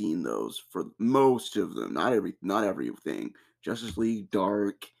 I've seen those for most of them. Not everything. Justice League,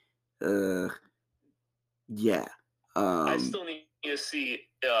 Dark, yeah. I still need to see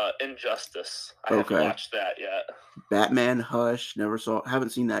Injustice. I Okay. haven't watched that yet. Batman Hush,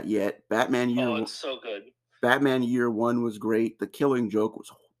 haven't seen that yet. Batman Year Oh, it's so good. Batman Year One was great. The Killing Joke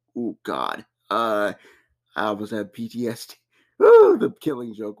was, oh god. I almost had PTSD. Ooh, the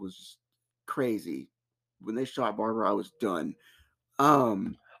Killing Joke was just crazy. When they shot Barbara, I was done. I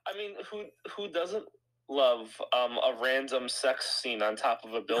mean, who doesn't love a random sex scene on top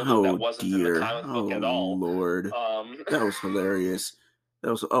of a building that wasn't in the comic book at all? Lord. That was hilarious.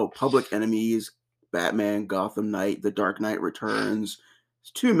 That was Public Enemies, Batman, Gotham Knight, The Dark Knight Returns.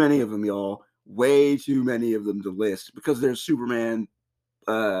 There's too many of them, y'all. Way too many of them to list because there's Superman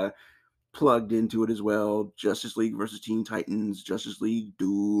plugged into it as well. Justice League versus Teen Titans, Justice League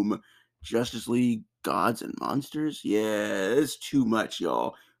Doom, Justice League Gods and Monsters. Yeah, it's too much,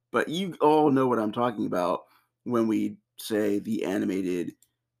 y'all. But you all know what I'm talking about when we say the animated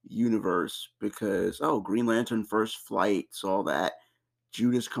universe because, Green Lantern First Flight, saw that.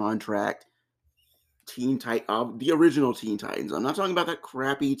 Judas Contract, the original Teen Titans. I'm not talking about that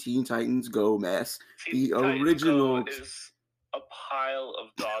crappy Teen Titans Go mess. The original is a pile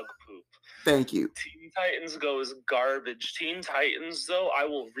of dog poop. Thank you. Teen Titans Go is garbage. Teen Titans, though, I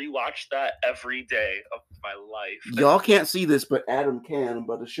will rewatch that every day of my life. Y'all can't see this, but Adam can. I'm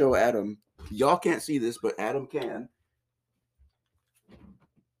about to show Adam. Y'all can't see this, but Adam can.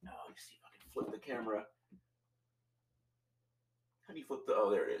 Now, let me see if I can flip the camera. How do you flip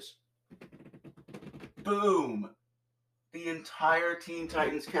there it is. Boom! The entire Teen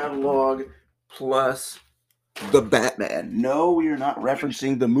Titans catalog plus the Batman. No, we are not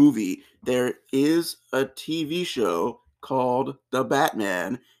referencing the movie. There is a TV show called The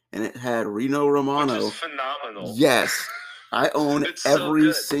Batman, and it had Reno Romano. Which is phenomenal. Yes. I own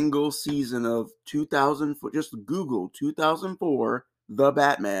every single season of 2004. Just Google 2004 The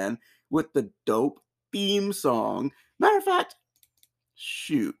Batman with the dope theme song. Matter of fact,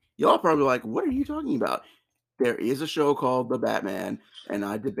 shoot, y'all probably like, what are you talking about? There is a show called The Batman, and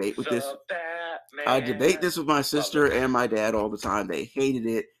I debate this. I debate this with my sister and my dad all the time. They hated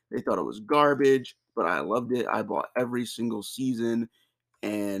it. They thought it was garbage, but I loved it. I bought every single season,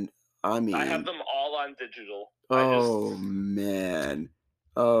 and I mean, I have them all on digital. Oh man.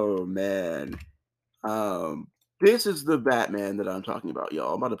 This is the Batman that I'm talking about,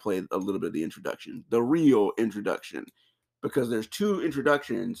 y'all. I'm about to play a little bit of the introduction, the real introduction, because there's two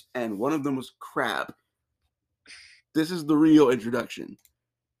introductions, and one of them was crap. This is the real introduction.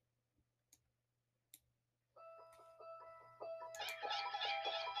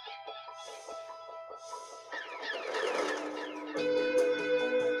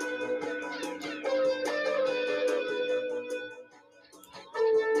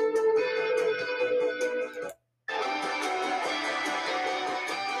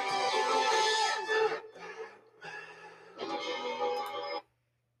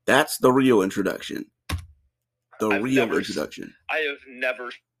 That's the real introduction. Introduction. I have never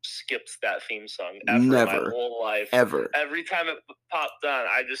skipped that theme song ever in my whole life. Ever. Every time it popped on,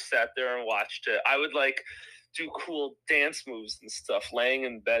 I just sat there and watched it. I would do cool dance moves and stuff laying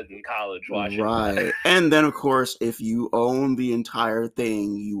in bed in college watching Right. And then, of course, if you own the entire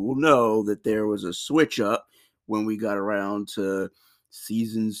thing, you will know that there was a switch up when we got around to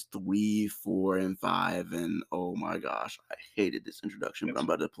seasons 3, 4, and 5. And oh my gosh, I hated this introduction, but I'm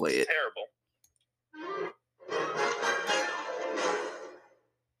about to play it. Terrible.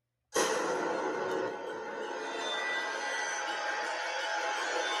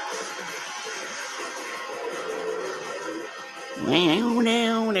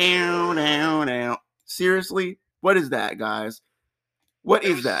 Seriously? What is that, guys? What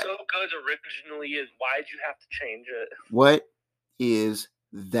is that? It was so good originally. Why'd you have to change it? What is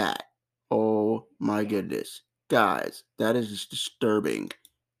that? Oh my goodness. Guys, that is just disturbing.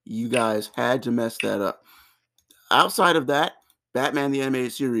 You guys had to mess that up. Outside of that, Batman the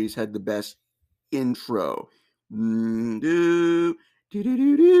Animated Series had the best intro. There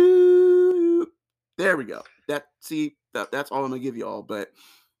we go. That's all I'm gonna give y'all. But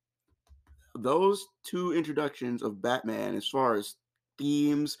those two introductions of Batman, as far as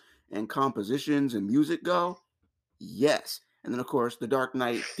themes and compositions and music go, yes. And then, of course, the Dark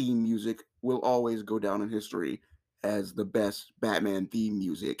Knight theme music will always go down in history as the best Batman theme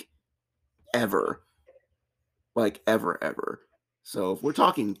music ever. Like, ever. So, if we're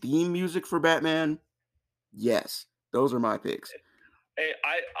talking theme music for Batman, yes, those are my picks. Hey,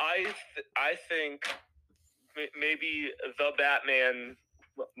 I think maybe the Batman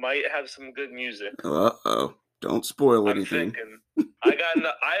might have some good music. Uh-oh. Don't spoil anything. I'm thinking. I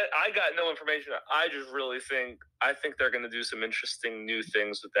got no information. I think they're gonna do some interesting new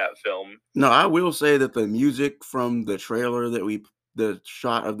things with that film. No, I will say that the music from the trailer the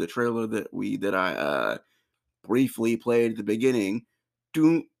shot of the trailer that I briefly played at the beginning,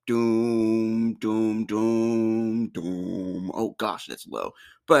 doom doom doom doom doom. Oh gosh, that's low.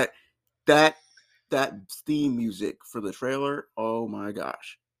 But that theme music for the trailer, oh my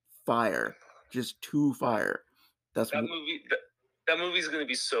gosh, fire, just too fire. That movie's gonna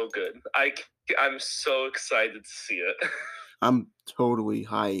be so good. I'm so excited to see it. I'm totally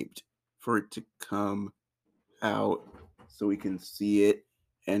hyped for it to come out so we can see it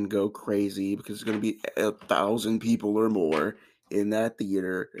and go crazy, because it's going to be 1,000 people or more in that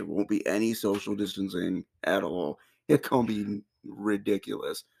theater. It won't be any social distancing at all. It's going to be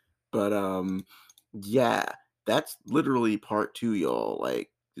ridiculous. But yeah, that's literally part 2, y'all. Like,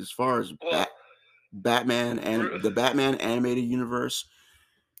 as far as Batman and the Batman animated universe,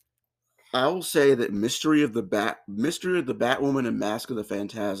 I will say that Mystery of the Batwoman and Mask of the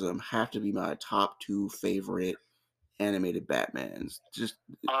Phantasm have to be my top 2 favorite animated Batmans.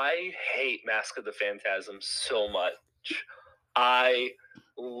 I hate Mask of the Phantasm so much. I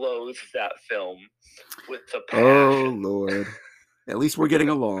loathe that film with the passion. Oh Lord. At least we're getting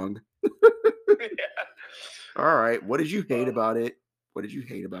along. Yeah. All right. What did you hate about it?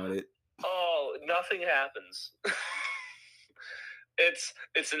 Oh, nothing happens. It's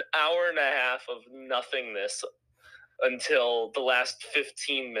an hour and a half of nothingness until the last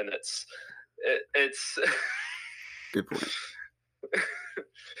 15 minutes. It's good point.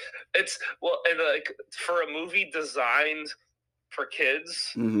 It's and like for a movie designed for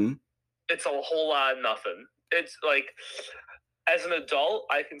kids, it's a whole lot of nothing. It's like, as an adult,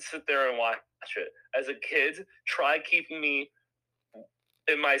 I can sit there and watch it. As a kid, try keeping me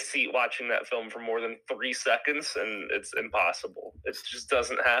in my seat watching that film for more than 3 seconds, and it's impossible. It just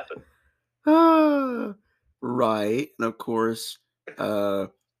doesn't happen. Right. And of course, I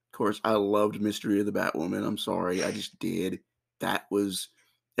loved Mystery of the Batwoman. I'm sorry, I just did. That was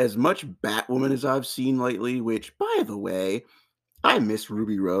as much Batwoman as I've seen lately, which, by the way, I miss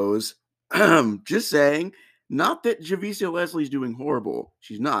Ruby Rose. Just saying. Not that Javicia Leslie's doing horrible.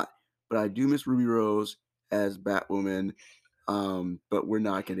 She's not. But I do miss Ruby Rose as Batwoman. But we're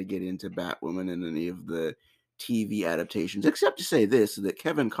not going to get into Batwoman in any of the TV adaptations, except to say this, that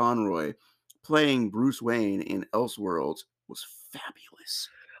Kevin Conroy playing Bruce Wayne in Elseworlds was fabulous.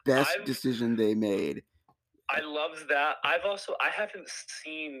 Best decision they made. I loved that. I haven't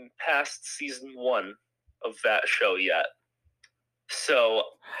seen past season 1 of that show yet. So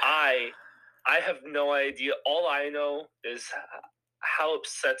I have no idea. All I know is how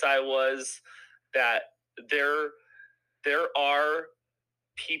upset I was that there are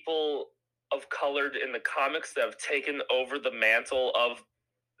people of color in the comics that have taken over the mantle of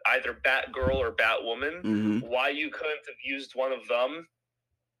either Batgirl or Batwoman. Why you couldn't have used one of them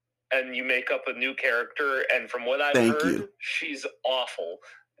and you make up a new character? And from what I've heard, she's awful.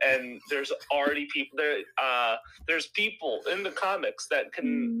 And there's already people there. There's people in the comics that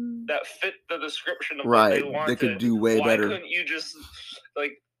fit the description of what they wanted. They could do way better. Why couldn't you just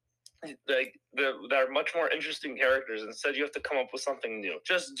they're much more interesting characters? Instead, you have to come up with something new.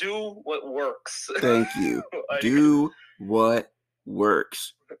 Just do what works. Thank you. Do what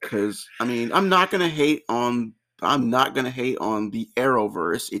works. Because I'm not gonna hate on the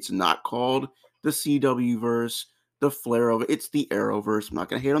Arrowverse. It's not called the CW verse. The Flareverse, it's the Arrowverse. I'm not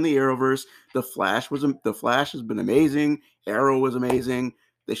gonna hate on the Arrowverse. The Flash has been amazing. Arrow was amazing.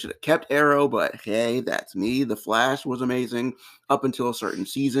 They should have kept Arrow, but hey, that's me. The Flash was amazing up until a certain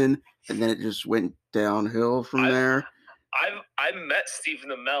season, and then it just went downhill from there. I met Stephen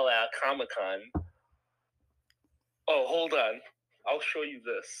Amell at Comic-Con. Oh, hold on. I'll show you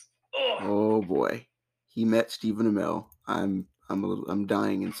this. Oh boy, he met Stephen Amell. I'm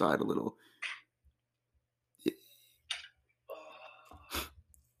dying inside a little.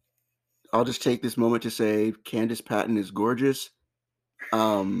 I'll just take this moment to say Candice Patton is gorgeous.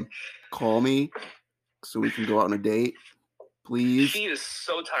 Call me so we can go out on a date. Please. She is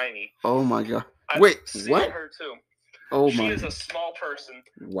so tiny. Oh my god. I've Wait, seen what? her too. Oh she my. is a small person.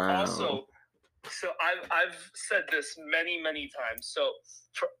 Wow. Also, so I've said this many times. So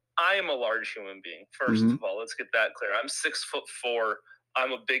I am a large human being. 1st of all, let's get that clear. I'm 6'4".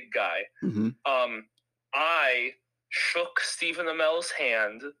 I'm a big guy. I shook Stephen Amell's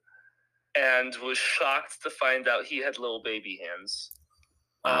hand and was shocked to find out he had little baby hands.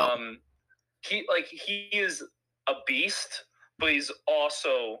 Wow. He is a beast, but he's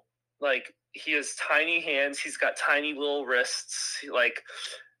also like, he has tiny hands. He's got tiny little wrists. Like,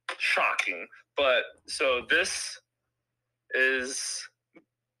 shocking. But so this is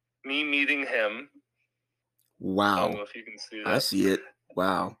me meeting him. Wow. I don't know if you can see that. I see it.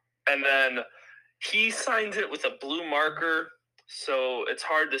 Wow. And then he signed it with a blue marker, so it's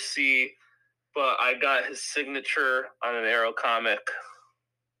hard to see, but I got his signature on an Arrow comic.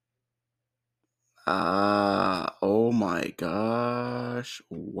 Oh my gosh.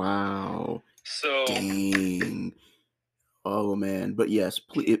 Wow. So dang. Oh man. But yes,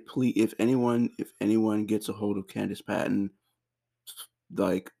 please, if anyone gets a hold of Candace Patton,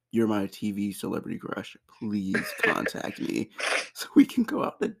 like, you're my TV celebrity crush, please contact me so we can go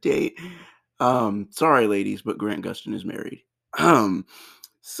out on a date. Sorry ladies, but Grant Gustin is married.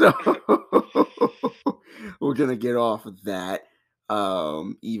 So we're gonna get off of that.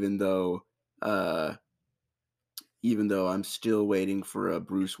 Even though I'm still waiting for a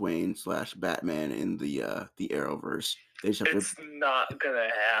Bruce Wayne / Batman in the Arrowverse. It's not gonna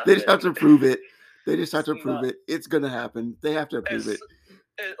happen. They just have to prove it. It's gonna happen. They have to approve it.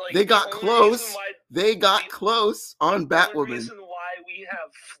 They got close. They got close on Batwoman. The reason why we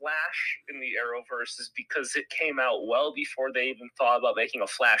have Flash in the Arrowverse is because it came out well before they even thought about making a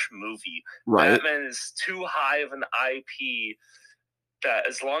Flash movie. Right. Batman is too high of an IP that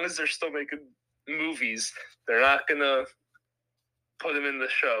as long as they're still making movies, they're not gonna put him in the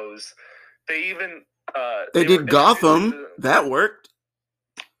shows. They even they did Gotham. That worked.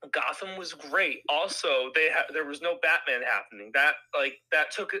 Gotham was great. Also, there was no Batman happening. That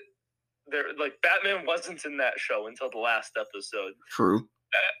took it. Batman wasn't in that show until the last episode. True.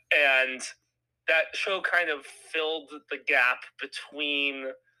 And that show kind of filled the gap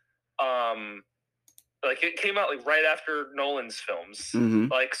between, it came out right after Nolan's films.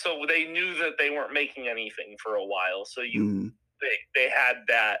 Mm-hmm. So they knew that they weren't making anything for a while. So they had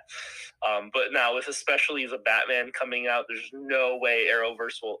that. But now with especially the Batman coming out, there's no way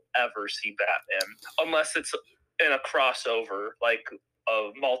Arrowverse will ever see Batman unless it's in a crossover, like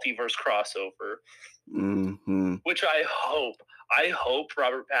a multiverse crossover. Mm-hmm. Which I hope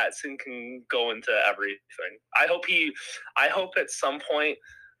Robert Pattinson can go into everything. I hope at some point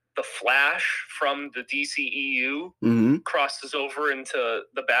the Flash from the DCEU crosses over into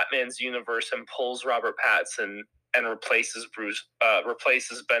the Batman's universe and pulls Robert Pattinson and replaces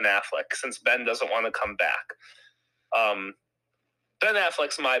Ben Affleck, since Ben doesn't want to come back. Ben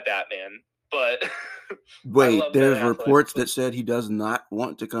Affleck's my Batman, but wait, there's reports that said he does not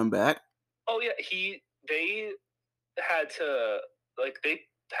want to come back. Oh yeah, they had to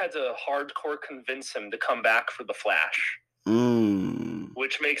hardcore convince him to come back for the Flash,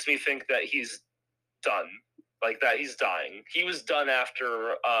 which makes me think that he's done. That he's dying. He was done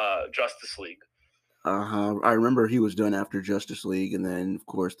after Justice League. I remember he was done after Justice League, and then of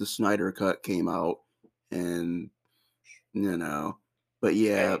course the Snyder Cut came out, and but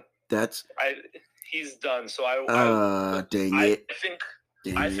yeah, he's done. So I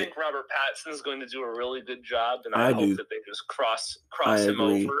think Robert Pattinson is going to do a really good job, and I hope that they just cross him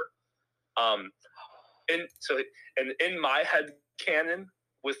over. And in my head canon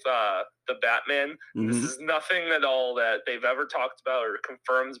with the Batman, this is nothing at all that they've ever talked about or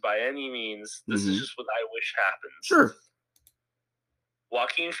confirmed by any means. This is just what I wish happens. Sure.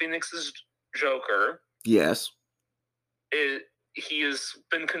 Joaquin Phoenix's Joker. Yes. He has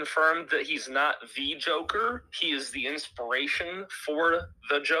been confirmed that he's not the Joker. He is the inspiration for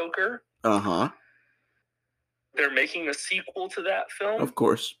the Joker. They're making a sequel to that film. Of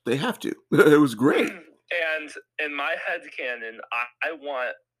course, they have to. It was great. And in my headcanon, I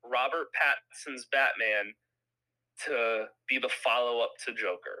want Robert Pattinson's Batman to be the follow-up to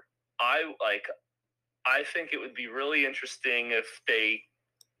Joker. I think it would be really interesting if they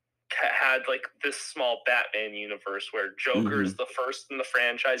had this small Batman universe where Joker is the first in the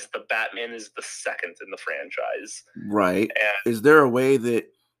franchise, the Batman is the second in the franchise. Right. And is there a way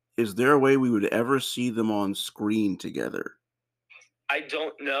we would ever see them on screen together? I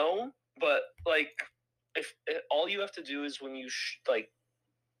don't know, but if all you have to do is when you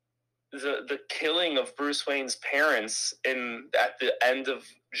the killing of Bruce Wayne's parents at the end of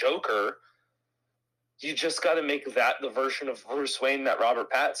Joker, you just got to make that the version of Bruce Wayne that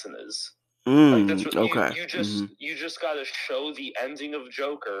Robert Pattinson is. Like that's what Okay. you just got to show the ending of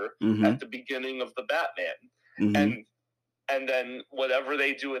Joker Mm-hmm. at the beginning of the Batman, and then whatever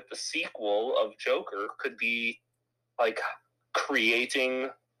they do at the sequel of Joker could be like creating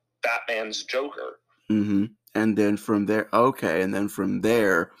Batman's Joker. And then from there, and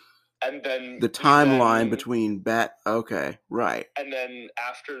the timeline between right. And then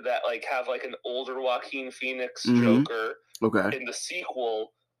after that, like have like an older Joaquin Phoenix Joker in the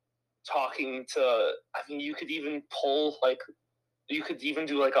sequel talking to, I mean, you could even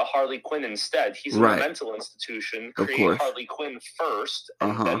do like a Harley Quinn instead. He's in a mental institution. Create Harley Quinn first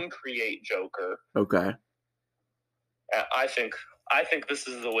and then create Joker. Okay. I think this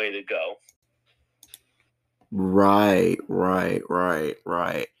is the way to go. Right.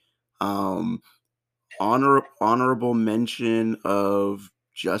 Honorable mention of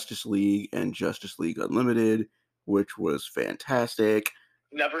Justice League and Justice League Unlimited, which was fantastic.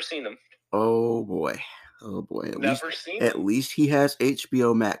 Never seen them. Oh boy. At least he has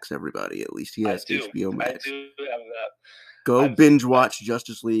HBO Max, everybody. At least he has HBO Max. I do have that. Go binge watch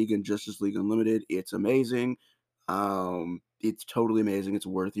Justice League and Justice League Unlimited. It's amazing. It's totally amazing. It's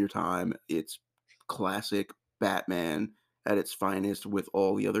worth your time. It's classic Batman at its finest with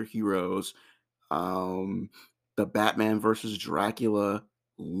all the other heroes. The Batman versus Dracula,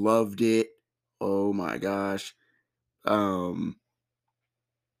 loved it. Oh my gosh. I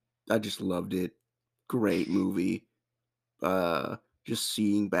just loved it. Great movie. Just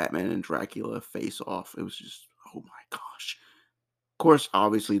seeing Batman and Dracula face off, it was just, oh my gosh. Of course,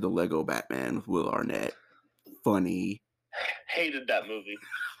 obviously the Lego Batman with Will Arnett, funny. Hated that movie.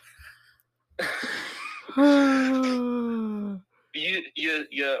 You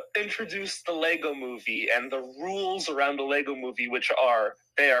introduce the Lego movie and the rules around the Lego movie, which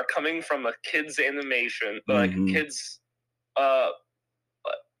they are coming from a kid's animation, like kid's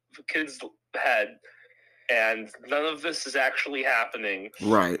head, and none of this is actually happening.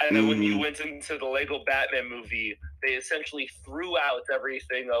 Right. And then when you went into the Lego Batman movie, they essentially threw out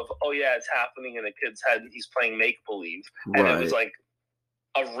everything of, oh yeah, it's happening in a kid's head and he's playing make-believe. And it was like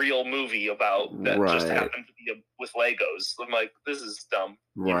a real movie about that just happened to be with Legos. I'm like, this is dumb.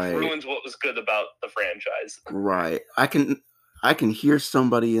 You've ruined what was good about the franchise. Right. I can hear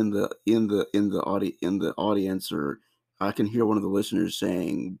somebody in the audience, or I can hear one of the listeners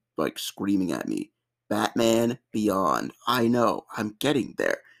saying, like, screaming at me, Batman Beyond. I know, I'm getting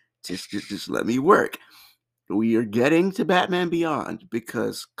there. Just let me work. We are getting to Batman Beyond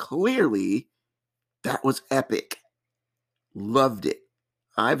because clearly that was epic. Loved it.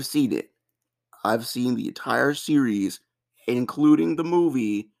 I've seen it. I've seen the entire series, including the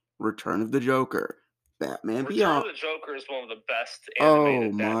movie Return of the Joker. Batman Beyond. Return of the Joker is one of the best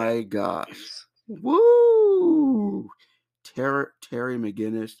animated Batman movies. Oh my gosh. Movies. Woo! Terry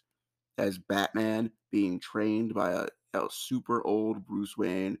McGinnis as Batman being trained by a super old Bruce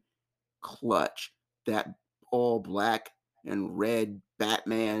Wayne. Clutch. That all black and red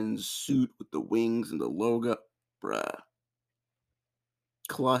Batman suit with the wings and the logo. Bruh.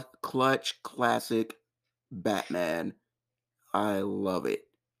 Clutch classic Batman. I love it.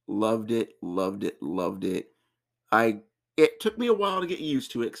 Loved it. It took me a while to get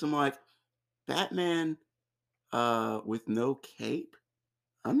used to it because I'm like, Batman with no cape?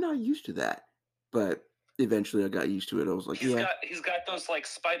 I'm not used to that. But eventually I got used to it. I was like, he's got those like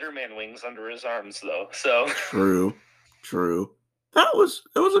Spider-Man wings under his arms though. So True. It was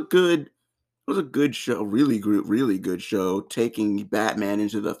a good show, really good show, taking Batman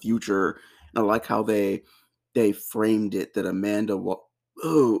into the future. And I like how they framed it that Amanda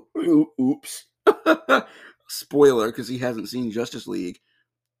oops. Spoiler, because he hasn't seen Justice League.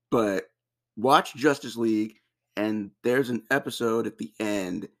 But watch Justice League, and there's an episode at the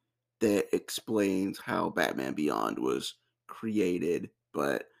end that explains how Batman Beyond was created.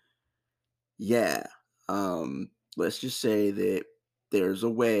 But yeah, let's just say that there's a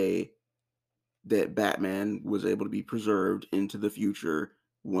way that Batman was able to be preserved into the future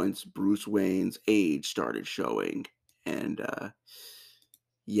once Bruce Wayne's age started showing. And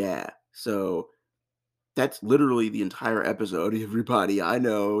so that's literally the entire episode. Everybody, I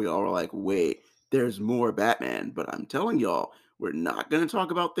know y'all are like, wait, there's more Batman, but I'm telling y'all, we're not going to talk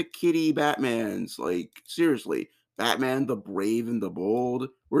about the kitty Batmans. Like, seriously, Batman the Brave and the Bold,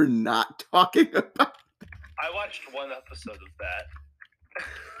 we're not talking about. I watched one episode of that.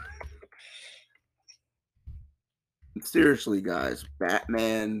 Seriously, guys,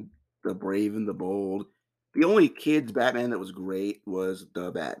 Batman the Brave and the Bold. The only kids Batman that was great was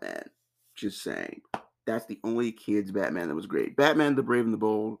the Batman. Just saying. That's the only kids Batman that was great. Batman the Brave and the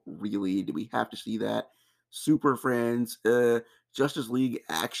Bold, really? Do we have to see that? Super Friends, Justice League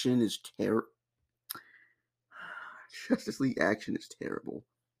Action is terrible. Justice League Action is terrible.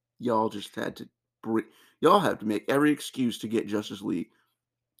 Y'all just had to y'all have to make every excuse to get Justice League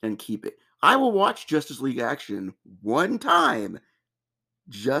and keep it. I will watch Justice League Action one time,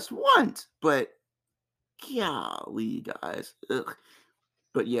 just once, but golly, guys. Ugh.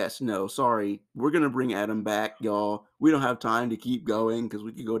 But yes, no, sorry. We're going to bring Adam back, y'all. We don't have time to keep going because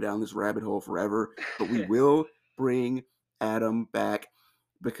we could go down this rabbit hole forever, but we will bring Adam back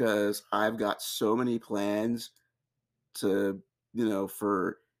because I've got so many plans to,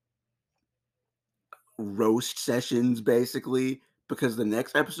 for roast sessions, basically, because the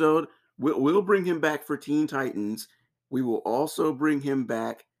next episode, we'll bring him back for Teen Titans. We will also bring him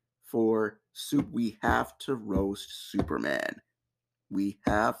back for We have to roast Superman. We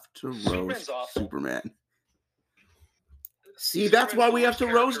have to roast Superman. See, that's why we have to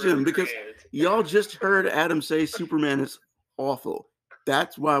roast him, because y'all just heard Adam say Superman is awful.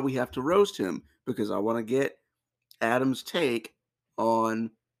 That's why we have to roast him, because I want to get Adam's take on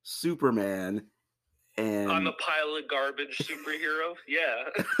Superman. And on the pile of garbage superhero? Yeah.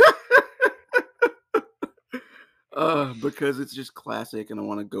 Because it's just classic, and I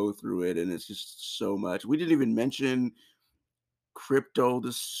want to go through it, and it's just so much. We didn't even mention Krypto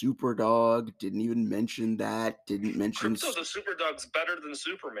the Super Dog. Didn't even mention that. Didn't mention Krypto the Super Dog's better than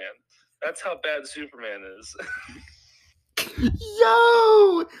Superman. That's how bad Superman is.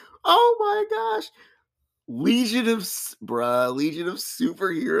 Yo! Oh my gosh! Legion of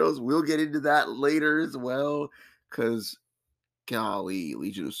Superheroes. We'll get into that later as well, because golly,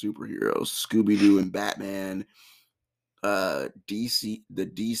 Legion of Superheroes, Scooby-Doo and Batman, the DC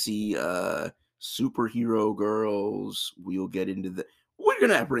superhero girls. We'll get into we're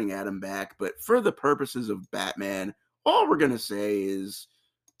gonna bring Adam back, but for the purposes of Batman, all we're gonna say is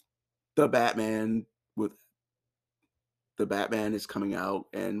the Batman is coming out,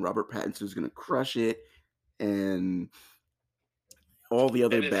 and Robert Pattinson is gonna crush it, and all the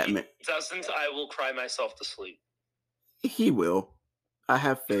other Batman. If he doesn't, I will cry myself to sleep. He will. I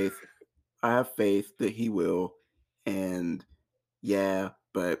have faith. That he will. And yeah,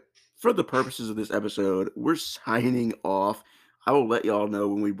 but for the purposes of this episode, we're signing off. I will let y'all know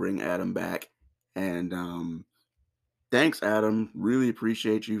when we bring Adam back. And thanks, Adam. Really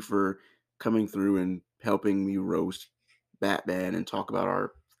appreciate you for coming through and helping me roast Batman and talk about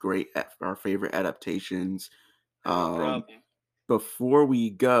our favorite adaptations. No problem. Before we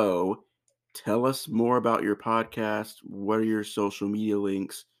go, tell us more about your podcast. What are your social media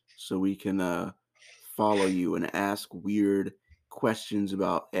links so we can follow you and ask weird questions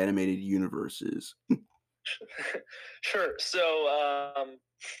about animated universes? Sure. So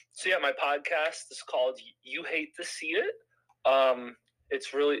yeah, my podcast is called You Hate to See It.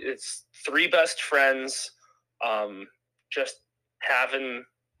 It's three best friends just having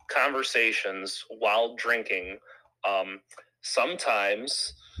conversations while drinking.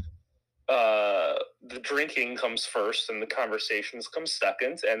 Sometimes the drinking comes first and the conversations come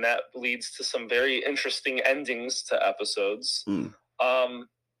second, and that leads to some very interesting endings to episodes.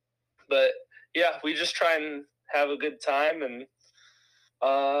 But yeah, we just try and have a good time, and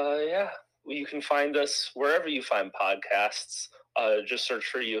you can find us wherever you find podcasts. Just search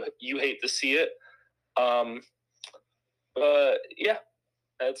for You Hate to See It. But yeah,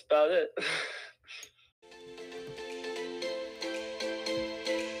 that's about it.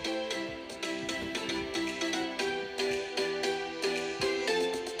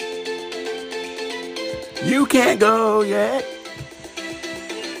 You can't go yet.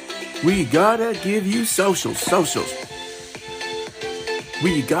 We gotta give you socials.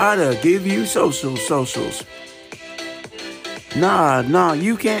 We gotta give you socials. Nah,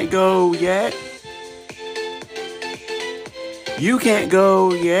 you can't go yet. You can't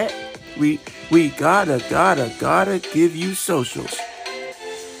go yet. We gotta give you socials.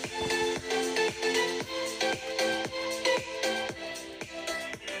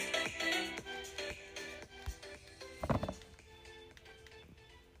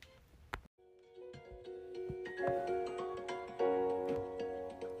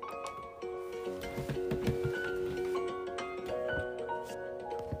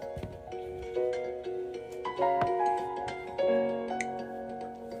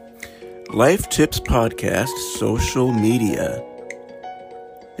 Life Tips Podcast social media.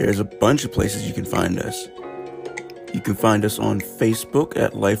 There's a bunch of places you can find us. You can find us on Facebook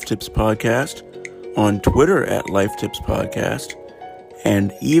at Life Tips Podcast, on Twitter at Life Tips Podcast,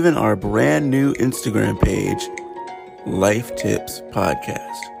 and even our brand new Instagram page, Life Tips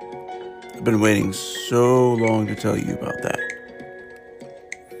Podcast. I've been waiting so long to tell you about that.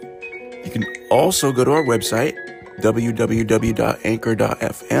 You can also go to our website,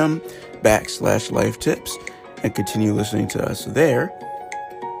 www.anchor.fm/lifetips, and continue listening to us there.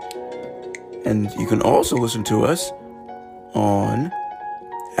 And you can also listen to us on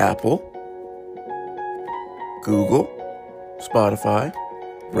Apple, Google, Spotify,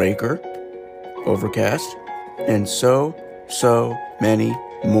 Breaker, Overcast, and so many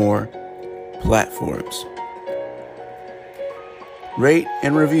more platforms. Rate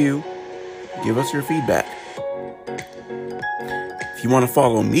and review. Give us your feedback. If you want to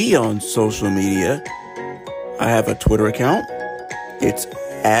follow me on social media, I have a Twitter account. It's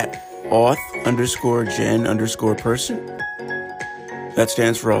at auth_gen_person. That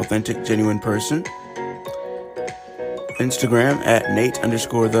stands for authentic, genuine person. Instagram at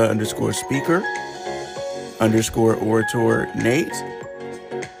Nate_the_speaker _orator Nate.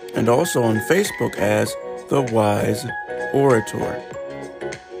 And also on Facebook as The Wise Orator.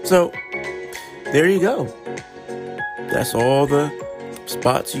 So, there you go. That's all the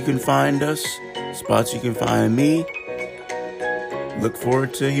spots you can find us, spots you can find me. Look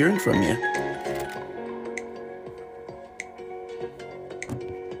forward to hearing from you.